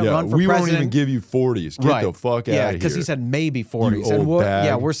 you can't Yeah. run for We president. won't even give you 40s. Get right. the fuck out Yeah, of here. because he said maybe 40s. You And old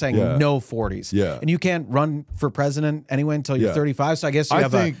bag. we're saying Yeah. no 40s. Yeah. And you can't run for president anyway until you're Yeah. 35. So I guess you I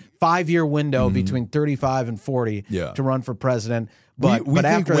have think- a 5-year window between 35 and 40 Yeah. to run for president. we But think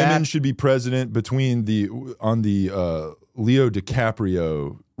after women that, should be president between on the Leo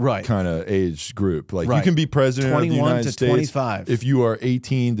DiCaprio Right. kind of age group. Like you Right. can be president of the 21 United to States 25. if you are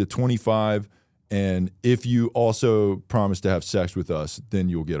 18 to 25, and if you also promise to have sex with us, then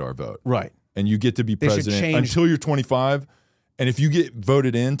you'll get our vote. right. And you get to be They should president change- until you're 25. And if you get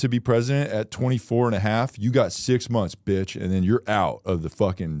voted in to be president at 24 and a half, you got 6 months, bitch, and then you're out of the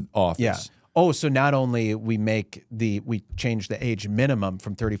fucking office. Yeah. Oh, so not only we change the age minimum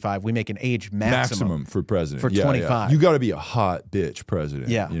from 35, we make an age maximum. For president. For Yeah, 25. You got to be a hot bitch president.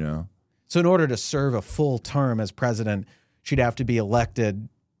 Yeah. You know? So in order to serve a full term as president, she'd have to be elected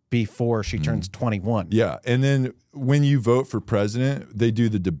before she turns 21. Yeah. And then when you vote for president, they do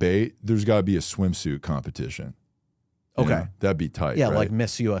the debate. There's got to be a swimsuit competition. You Okay. know? That'd be tight. Yeah, right? like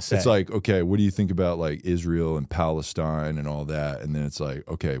Miss USA. It's like, okay, what do you think about like Israel and Palestine and all that? And then it's like,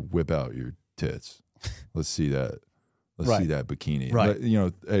 okay, whip out your tits. Let's see that. Let's Right. see that bikini. Right.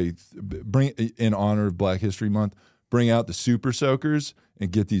 Hey, bring in honor of Black History Month, bring out the super soakers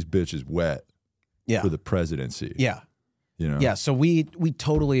and get these bitches wet yeah. for the presidency. Yeah. You know? Yeah, so we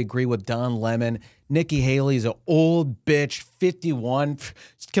totally agree with Don Lemon. Nikki Haley's an old bitch, 51,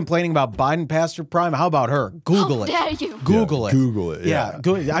 complaining about Biden past her prime. How about her? Google How it. dare you? Google it. Google it. Yeah.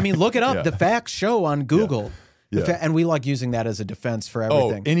 I mean, look it up. Yeah. The facts show on Google. Yeah. And we like using that as a defense for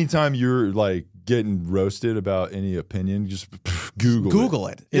everything. Anytime you're like getting roasted about any opinion, just Google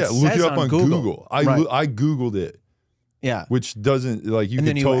it. It Yeah, look it says up on Google. Right. I Googled it. Yeah. Which doesn't like you And can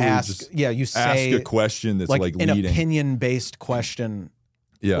then you totally ask- just yeah, you say, ask a question that's like an leading. opinion-based question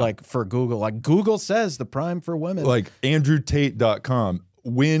Yeah. like for Google. Like Google says the prime for women. Like AndrewTate.com.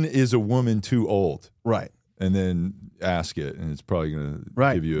 When is a woman too old? right. And then ask it, and it's probably going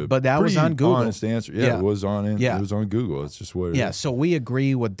Right. to give you a But that was pretty on Google. honest answer. Yeah, Yeah. it was on Yeah. it was on Google. It's just what it Yeah, is. so we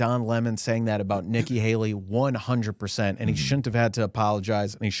agree with Don Lemon saying that about Nikki Haley 100%, and he shouldn't have had to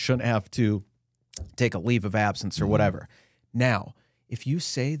apologize, and he shouldn't have to take a leave of absence or whatever. Now, if you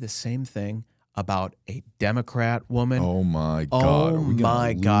say the same thing about a Democrat woman, Oh my God. oh Are we gonna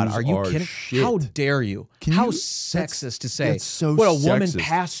my God, lose are you our kidding? shit? How dare you? Can How you- sexist to say that's so what a woman sexist.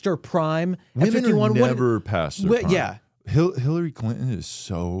 past her prime at Women 51 are never past their prime. Yeah. Hillary Clinton is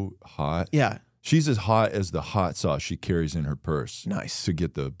so hot. Yeah. She's as hot as the hot sauce she carries in her purse. Nice. To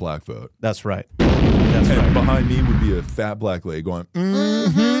get the black vote. That's right. That's And right. behind me would be a fat black lady going,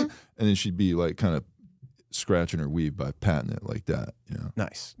 and then she'd be like kind of scratching her weave by patting it like that, you know.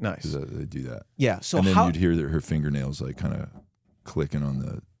 Nice. Nice. 'Cause they do that. Yeah. So and then how? you'd hear her fingernails like kind of clicking on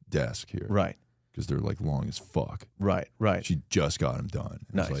the desk here. Right. Because they're like long as fuck. Right. Right. She just got them done.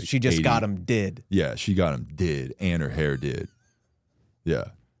 It was Nice. like She just 80. got him. Did. Yeah, she got them did, and her hair did. Yeah.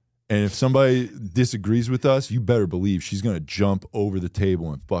 And if somebody disagrees with us, you better believe she's going to jump over the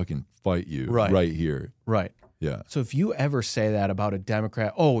table and fucking fight you right here. Right. Yeah. So if you ever say that about a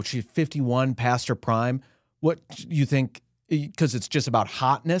Democrat, oh, she's 51, past her prime, what you think? Because it's just about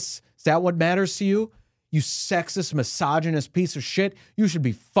hotness. Is that what matters to you? You sexist, misogynist piece of shit. You should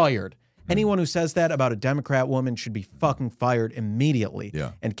be fired. Anyone who says that about a Democrat woman should be fucking fired immediately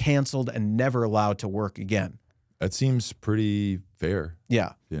and canceled and never allowed to work again. That seems pretty fair.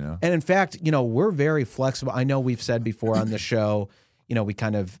 Yeah. You know? And in fact, you know, we're very flexible. I know we've said before on the show, you know, we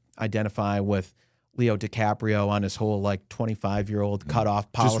kind of identify with Leo DiCaprio on his whole like 25-year-old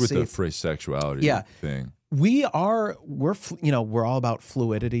cutoff policy. Just with the phrase sexuality thing. We're all about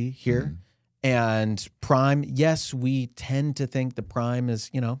fluidity here. And prime, yes, we tend to think the prime is,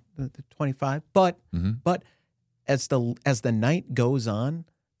 you know, the 25, but as the night goes on,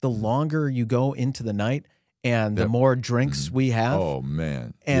 the longer you go into the night and the more drinks we have, oh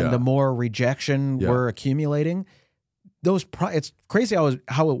man, and the more rejection we're accumulating, it's crazy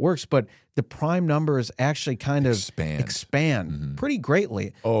how it works, but the prime numbers actually kind of expand pretty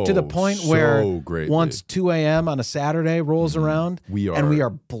greatly to the point where once 2 a.m. on a Saturday rolls around we are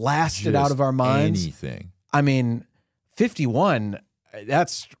blasted out of our minds. Anything. I mean, 51,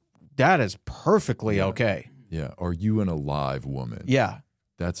 that is perfectly okay. Yeah. Are you an alive woman? Yeah.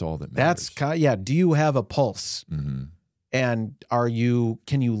 That's all that matters. Do you have a pulse? And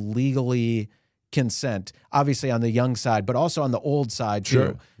can you legally consent? Obviously on the young side, but also on the old side too.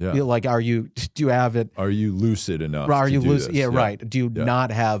 Sure. Yeah. Like, do you have it? Are you lucid enough? Are to you do lucid? this? Yeah, right. Do you not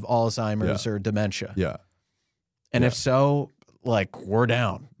have Alzheimer's or dementia? Yeah. And if so, like, we're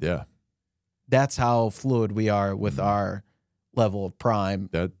down. Yeah. That's how fluid we are with our level of prime.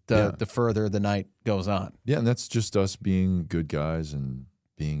 The further the night goes on. Yeah, and that's just us being good guys and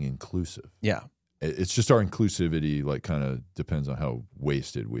being inclusive. Yeah. It's just our inclusivity, like, kind of depends on how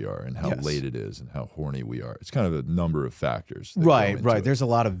wasted we are and how late it is and how horny we are. It's kind of a number of factors. Right. There's a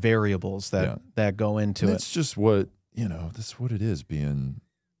lot of variables that go into it. It's just what, you know, that's what it is being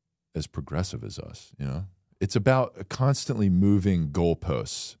as progressive as us, you know? It's about constantly moving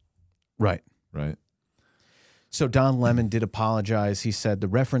goalposts. Right. Right. So Don Lemon did apologize. He said, the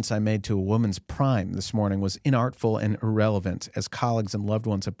reference I made to a woman's prime this morning was inartful and irrelevant, as colleagues and loved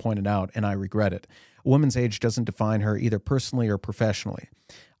ones have pointed out, and I regret it. A woman's age doesn't define her either personally or professionally.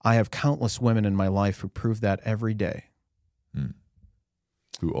 I have countless women in my life who prove that every day.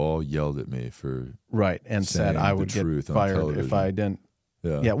 Who all yelled at me for and said I would get fired if I didn't.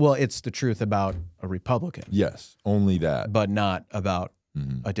 Yeah, well, it's the truth about a Republican. Yes, only that. But not about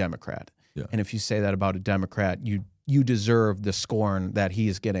a Democrat. Yeah. And if you say that about a Democrat, you deserve the scorn that he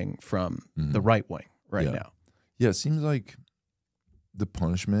is getting from the right wing now. Yeah, it seems like the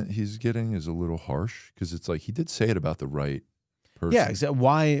punishment he's getting is a little harsh because it's like he did say it about the right person. Yeah,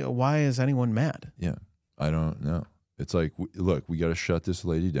 why is anyone mad? Yeah, I don't know. It's like, look, we got to shut this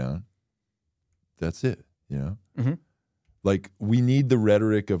lady down. That's it, you know? Like, we need the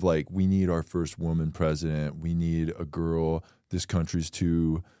rhetoric of, like, we need our first woman president. We need a girl. This country's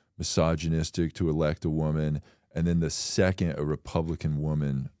too misogynistic to elect a woman. And then the second a Republican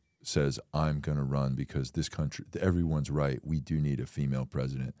woman says, I'm going to run because this country, everyone's right, we do need a female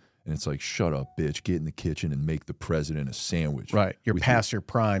president. And it's like, shut up, bitch. Get in the kitchen and make the president a sandwich. Right. You're past your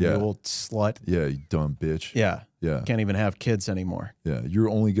prime, you old slut. Yeah, you dumb bitch. Yeah. Yeah. Can't even have kids anymore. Yeah. You're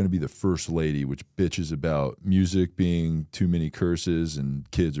only going to be the first lady, which bitches about music being too many curses and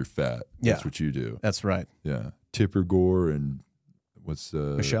kids are fat. That's what you do. That's right. Yeah. Tipper Gore and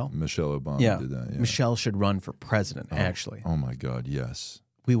Michelle Obama did that. Yeah. Michelle should run for president, actually. Oh, my God, yes.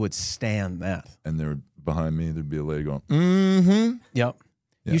 We would stand that. And there behind me, there'd be a lady going, Yep.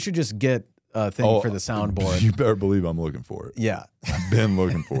 Yeah. You should just get a thing for the soundboard. You better believe I'm looking for it. Yeah. I've been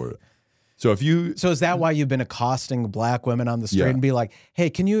looking for it. So is that why you've been accosting black women on the street and be like,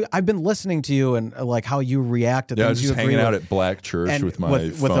 hey, I've been listening to you and like how you react to things you agree with. Yeah, just hanging out at black church with my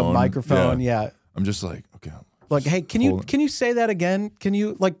phone. With a microphone, yeah. I'm just like, okay. Like, hey, can you say that again? Can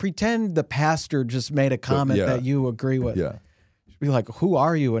you like pretend the pastor just made a comment that you agree with? Yeah. Be like, who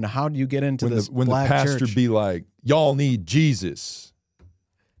are you and how do you get into this when black the pastor church? Be like, y'all need Jesus.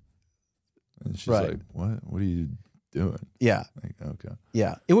 And she's like, what? What are you doing? Yeah. Like, okay.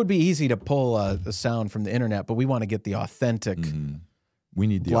 Yeah. It would be easy to pull a sound from the internet, but we want to get the authentic. We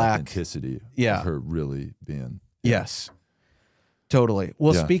need the Black. authenticity Yeah. of her really being. Yes. Totally.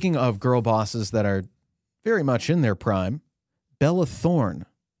 Well, Yeah. speaking of girl bosses that are very much in their prime, Bella Thorne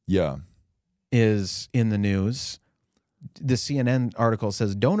Yeah. is in the news. The CNN article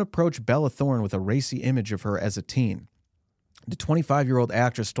says, don't approach Bella Thorne with a racy image of her as a teen. The 25-year-old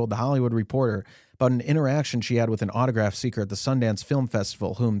actress told The Hollywood Reporter about an interaction she had with an autograph seeker at the Sundance Film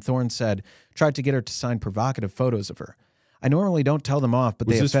Festival, whom Thorne said tried to get her to sign provocative photos of her. I normally don't tell them off, but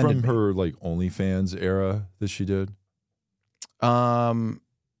Was they this offended from me. her like OnlyFans era that she did? Well,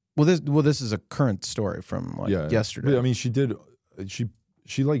 this is a current story from yesterday. But, I mean, she did.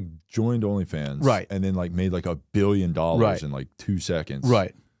 She like joined OnlyFans, Right. And then like made like $1 billion Right. in like 2 seconds,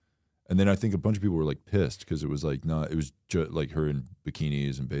 Right. And then I think a bunch of people were like pissed because it was like not. It was just like her in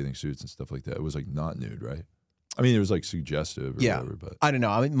bikinis and bathing suits and stuff like that. It was like not nude, right? I mean, it was like suggestive or whatever. But I don't know.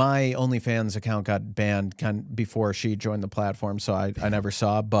 I mean, my OnlyFans account got banned before she joined the platform, so I never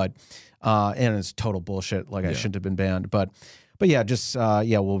saw. But and it's total bullshit. Like I shouldn't have been banned. But yeah, just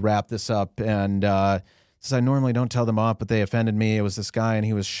we'll wrap this up. And since I normally don't tell them off, but they offended me. It was this guy, and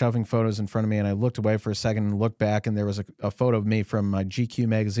he was shoving photos in front of me, and I looked away for a second and looked back, and there was a photo of me from my GQ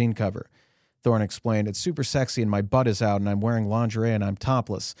magazine cover. Thorne explained, "It's super sexy, and my butt is out, and I'm wearing lingerie, and I'm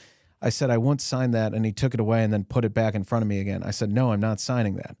topless." I said I wouldn't sign that, and he took it away and then put it back in front of me again. I said, no, I'm not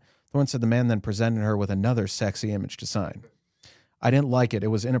signing that. Thorne said the man then presented her with another sexy image to sign. I didn't like it. It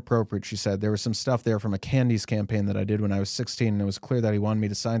was inappropriate, she said. There was some stuff there from a Candies campaign that I did when I was 16, and it was clear that he wanted me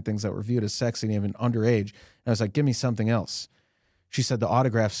to sign things that were viewed as sexy and even underage. And I was like, give me something else. She said the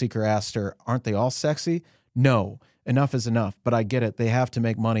autograph seeker asked her, aren't they all sexy? No. Enough is enough, but I get it. They have to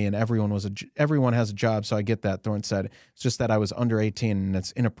make money, and everyone has a job, so I get that, Thorne said. It's just that I was under 18, and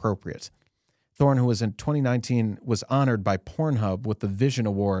it's inappropriate. Thorne, who was in 2019, was honored by Pornhub with the Vision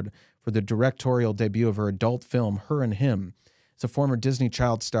Award for the directorial debut of her adult film, Her and Him. It's a former Disney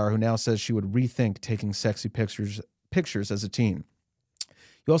child star who now says she would rethink taking sexy pictures as a teen.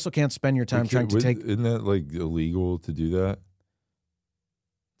 You also can't spend your time trying to take... Isn't that like illegal to do that?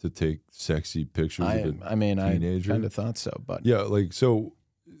 To take sexy pictures of a teenager? I kind of thought so, but... Yeah, like, so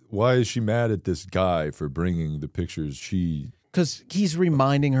why is she mad at this guy for bringing the pictures she... Because he's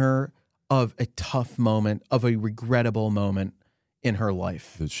reminding her of a tough moment, of a regrettable moment in her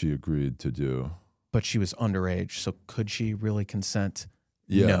life. That she agreed to do. But she was underage, so could she really consent?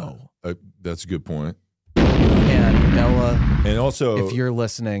 Yeah. No. That's a good point. And Bella, and also, if you're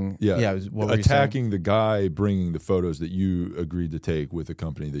listening, what were attacking the guy bringing the photos that you agreed to take with the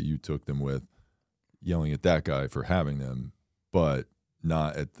company that you took them with, yelling at that guy for having them, but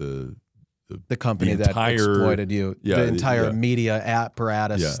not at the company that exploited you, the entire media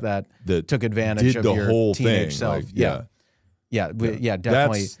apparatus that took advantage of your whole teenage self. Like,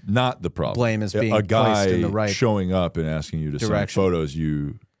 definitely. That's not the problem. Blame is being a guy placed in the right showing up and asking you to sign photos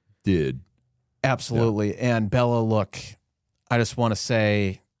you did. Absolutely. Yeah. And Bella, look, I just want to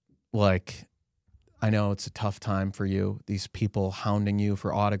say, like, I know it's a tough time for you. These people hounding you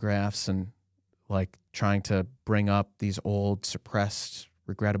for autographs and like trying to bring up these old suppressed,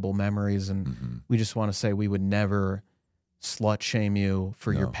 regrettable memories. And we just want to say we would never slut shame you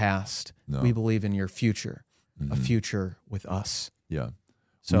for your past. No. We believe in your future, a future with us. Yeah.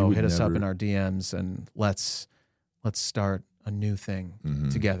 So hit us up in our DMs and let's start a new thing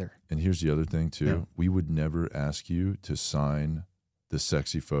together. And here's the other thing too. Yeah. We would never ask you to sign the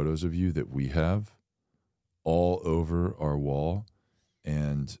sexy photos of you that we have all over our wall.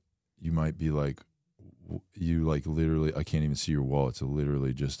 And you might be like, you like literally, I can't even see your wall. It's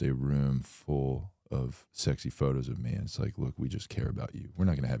literally just a room full of sexy photos of me. And it's like, look, we just care about you. We're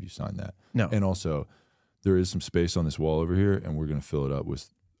not going to have you sign that. No. And also there is some space on this wall over here and we're going to fill it up with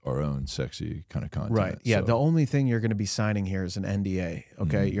our own sexy kind of content. Right. Yeah. So. The only thing you're going to be signing here is an NDA.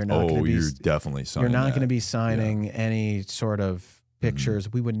 Okay. You're not going to be. You're definitely signing. You're not going to be signing any sort of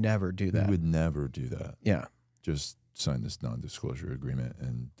pictures. We would never do that. We would never do that. Yeah. Just sign this non-disclosure agreement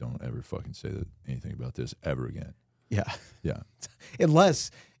and don't ever fucking say anything about this ever again. Yeah. Yeah. Unless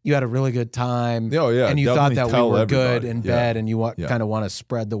you had a really good time. Oh yeah. And you thought that we were good in bed, and you kind of want to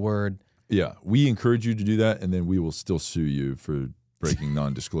spread the word. Yeah. We encourage you to do that, and then we will still sue you for breaking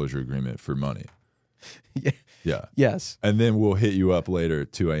non-disclosure agreement for money. Yeah. Yeah. Yes. And then we'll hit you up later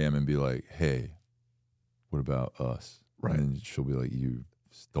at 2 a.m. and be like, hey, what about us? Right. And then she'll be like, you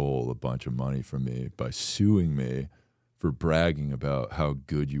stole a bunch of money from me by suing me for bragging about how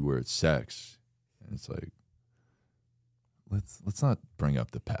good you were at sex. And it's like, let's not bring up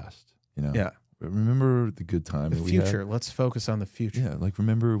the past, you know? Yeah. Remember the good time the future. Let's focus on the future. Yeah. Like,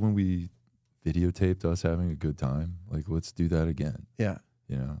 remember when we videotaped us having a good time. Like, let's do that again. Yeah.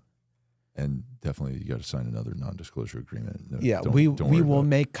 You know, and definitely you got to sign another non-disclosure agreement. No, Yeah, don't we worry will about it.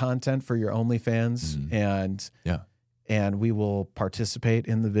 make content for your OnlyFans, Yeah. and we will participate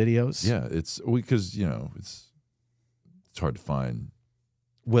in the videos. Yeah, it's because you know it's hard to find.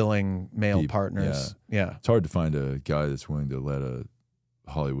 Willing male People, partners. Yeah. It's hard to find a guy that's willing to let a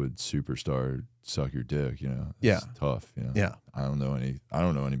Hollywood superstar suck your dick. You know, it's tough. You know, Yeah. I don't know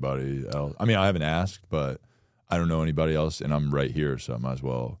anybody else. I mean, I haven't asked, but I don't know anybody else, and I'm right here, so I might as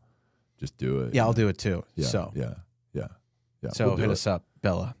well just do it. Yeah, I'll do it too. Yeah, So yeah. So we'll do hit it. us up,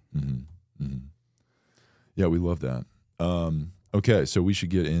 Bella. Yeah, we love that. Okay, so we should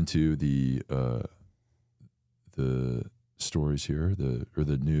get into the stories here,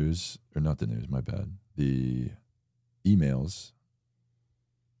 the news, or not the news, my bad. The emails.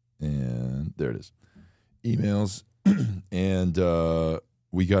 And there it is. Emails. And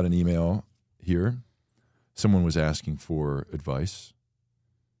we got an email here. Someone was asking for advice.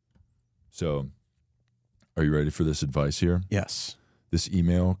 So, are you ready for this advice here? Yes. This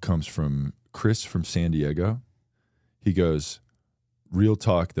email comes from Chris from San Diego. He goes, real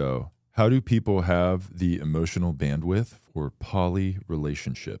talk though, how do people have the emotional bandwidth for poly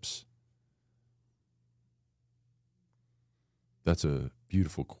relationships? That's a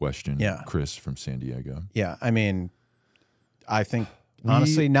beautiful question, Yeah. Chris from San Diego. Yeah. I mean, I think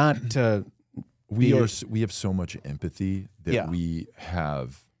honestly, not to We be- we have so much empathy that Yeah. we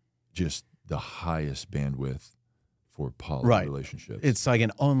have just the highest bandwidth for poly Right. relationships. It's like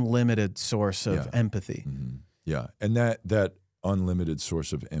an unlimited source of Yeah. empathy. Yeah, and that unlimited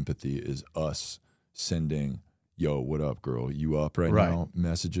source of empathy is us sending, yo, what up, girl? You up right Right. now?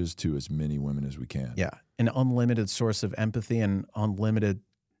 Messages to as many women as we can. Yeah. An unlimited source of empathy and unlimited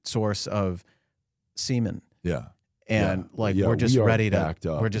source of semen. Yeah. And Yeah. like Yeah, we're just we are ready to backed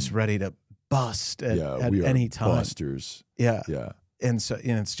up we're just and- ready to bust at we are any time. busters. Yeah. Yeah. And so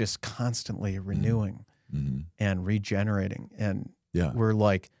it's just constantly renewing Mm-hmm. and regenerating. And Yeah. we're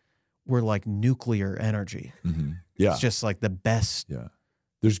like nuclear energy. Mm-hmm. Yeah. It's just like the best. Yeah.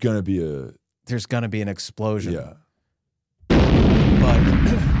 There's gonna be a There's gonna be an explosion. yeah. But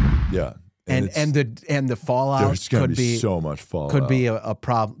Yeah. and the fallout there's gonna could be be so much fallout. could be a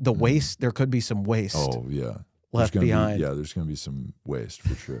problem. The waste, there could be some waste. Oh yeah. Left There's gonna behind. Be, yeah, there's gonna be some waste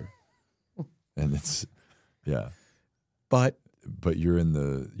for sure. And it's But but you're in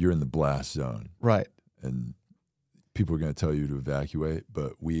the blast zone. right. And people are going to tell you to evacuate,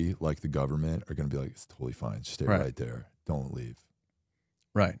 but we, like the government, are going to be like, it's totally fine. Stay Right. right there. Don't leave.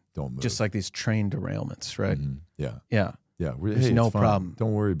 Right. Don't move. Just like these train derailments, right? Mhm. Yeah. Yeah. Yeah. There's hey, no it's fine. problem.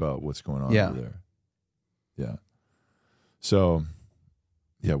 Don't worry about what's going on Yeah. over there. Yeah. So,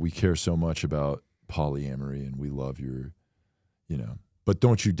 yeah, we care so much about polyamory and we love your, but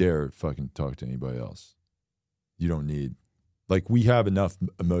don't you dare fucking talk to anybody else. You don't need, like, we have enough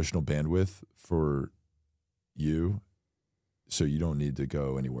emotional bandwidth for you, so you don't need to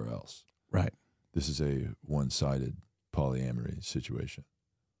go anywhere else. Right. This is a one-sided polyamory situation,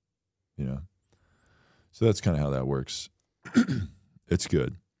 So that's kind of how that works. It's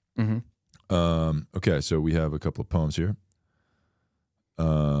good. Mm-hmm. Okay, so we have a couple of poems here.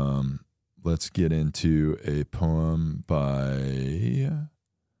 Let's get into a poem by...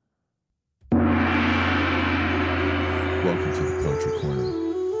 Welcome to the Poetry Corner.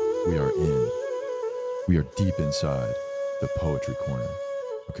 We are deep inside the Poetry Corner,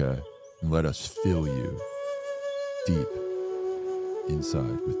 okay? And let us fill you deep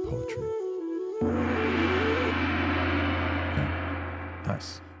inside with poetry. Okay.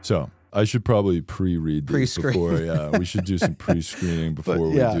 Nice. So I should probably pre-read these Pre-screen. before. Yeah, we should do some pre-screening before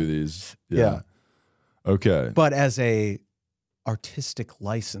we yeah. do these. Yeah. Okay. But as a artistic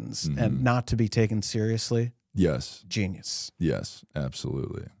license and not to be taken seriously, Yes. genius. Yes.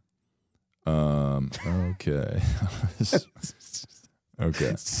 Absolutely. Okay.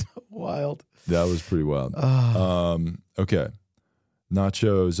 Okay. So wild. That was pretty wild. Okay.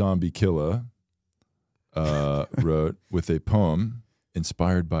 Nacho Zombie Killa wrote with a poem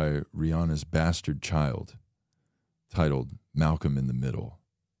inspired by Rihanna's Bastard Child titled Malcolm in the Middle.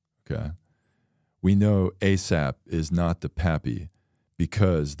 Okay. We know ASAP is not the pappy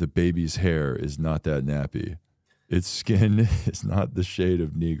because the baby's hair is not that nappy. Its skin is not the shade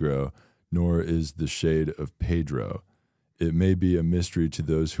of Negro, nor is the shade of Pedro. It may be a mystery to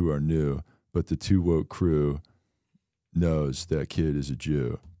those who are new, but the Too Woke crew knows that kid is a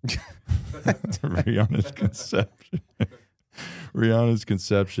Jew. Rihanna's conception. Rihanna's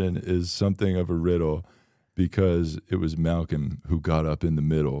conception is something of a riddle because it was Malcolm who got up in the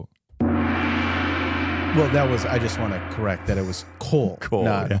middle. Well, that was. I just want to correct that it was Cole,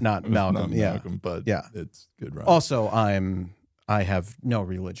 not Malcolm. Not Yeah, Malcolm, but Yeah. it's good. Rhyme. Also, I have no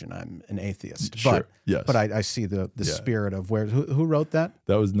religion. I'm an atheist. Sure, But, yes. But I see the Yeah. spirit of where. Who wrote that?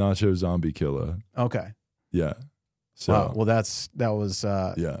 That was Nacho Zombie Killer. Okay. Yeah. So Wow. Well, that was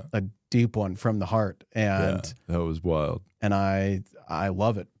yeah, a deep one from the heart, and that was wild. and I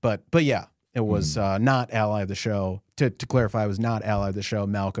love it. But yeah, it was not ally of the show. To clarify, it was not ally of the show.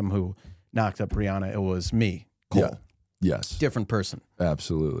 Malcolm who knocked up Rihanna. It was me, Cole. Yeah. Yes. Different person.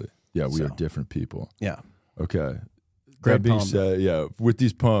 Absolutely. Yeah, we are So. different people. Yeah. Okay. Great That being poem. said, yeah, with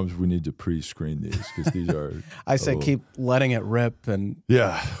these poems, we need to pre-screen these because these are. I a say little- keep letting it rip, and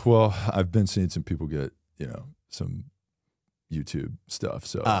Yeah. Well, I've been seeing some people get, some YouTube stuff.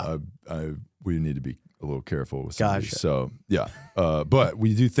 So we need to be a little careful with some of these. Gotcha. So yeah. But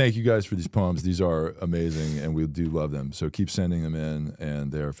we do thank you guys for these poems. These are amazing and we do love them. So keep sending them in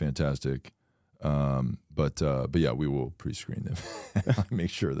and they are fantastic. But yeah, we will pre-screen them. Make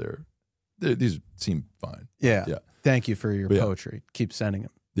sure these seem fine. yeah. Yeah. Thank you for your But yeah. poetry. Keep sending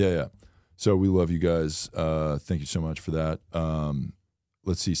them. Yeah. So we love you guys. Thank you so much for that.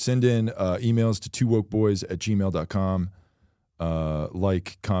 Let's see. Send in emails to twowokeboys@gmail.com.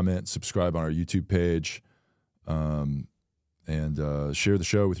 Like, comment, subscribe on our YouTube page, and share the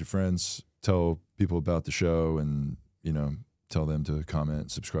show with your friends. Tell people about the show, and tell them to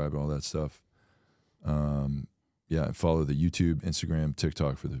comment, subscribe, all that stuff. And follow the YouTube, Instagram,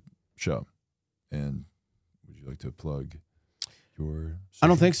 TikTok for the show. And would you like to plug your? I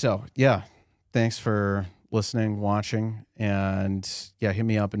don't think so. Yeah. Thanks for listening, watching, and yeah, hit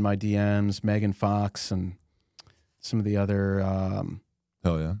me up in my DMs, Megan Fox, and some of the other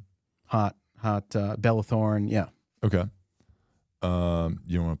Hell yeah. hot Bella Thorne. Yeah. Okay. You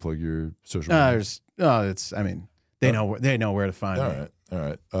don't want to plug your social media? They know where to find All me.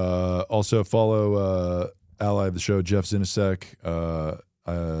 right. Also follow ally of the show, Jeff Zinasek.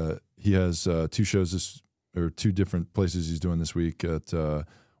 He has two different places he's doing this week at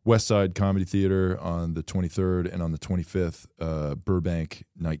West Side Comedy Theater on the 23rd and on the 25th, Burbank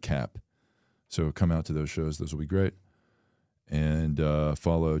Nightcap. So come out to those shows. Those will be great. And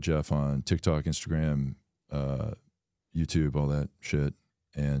follow Jeff on TikTok, Instagram, YouTube, all that shit.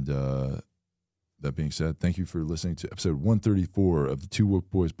 And that being said, thank you for listening to episode 134 of the Two Woke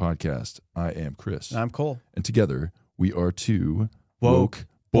Boys podcast. I am Chris. I'm Cole. And together we are two Woke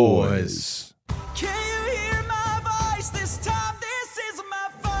Boys. Can you hear my voice this time?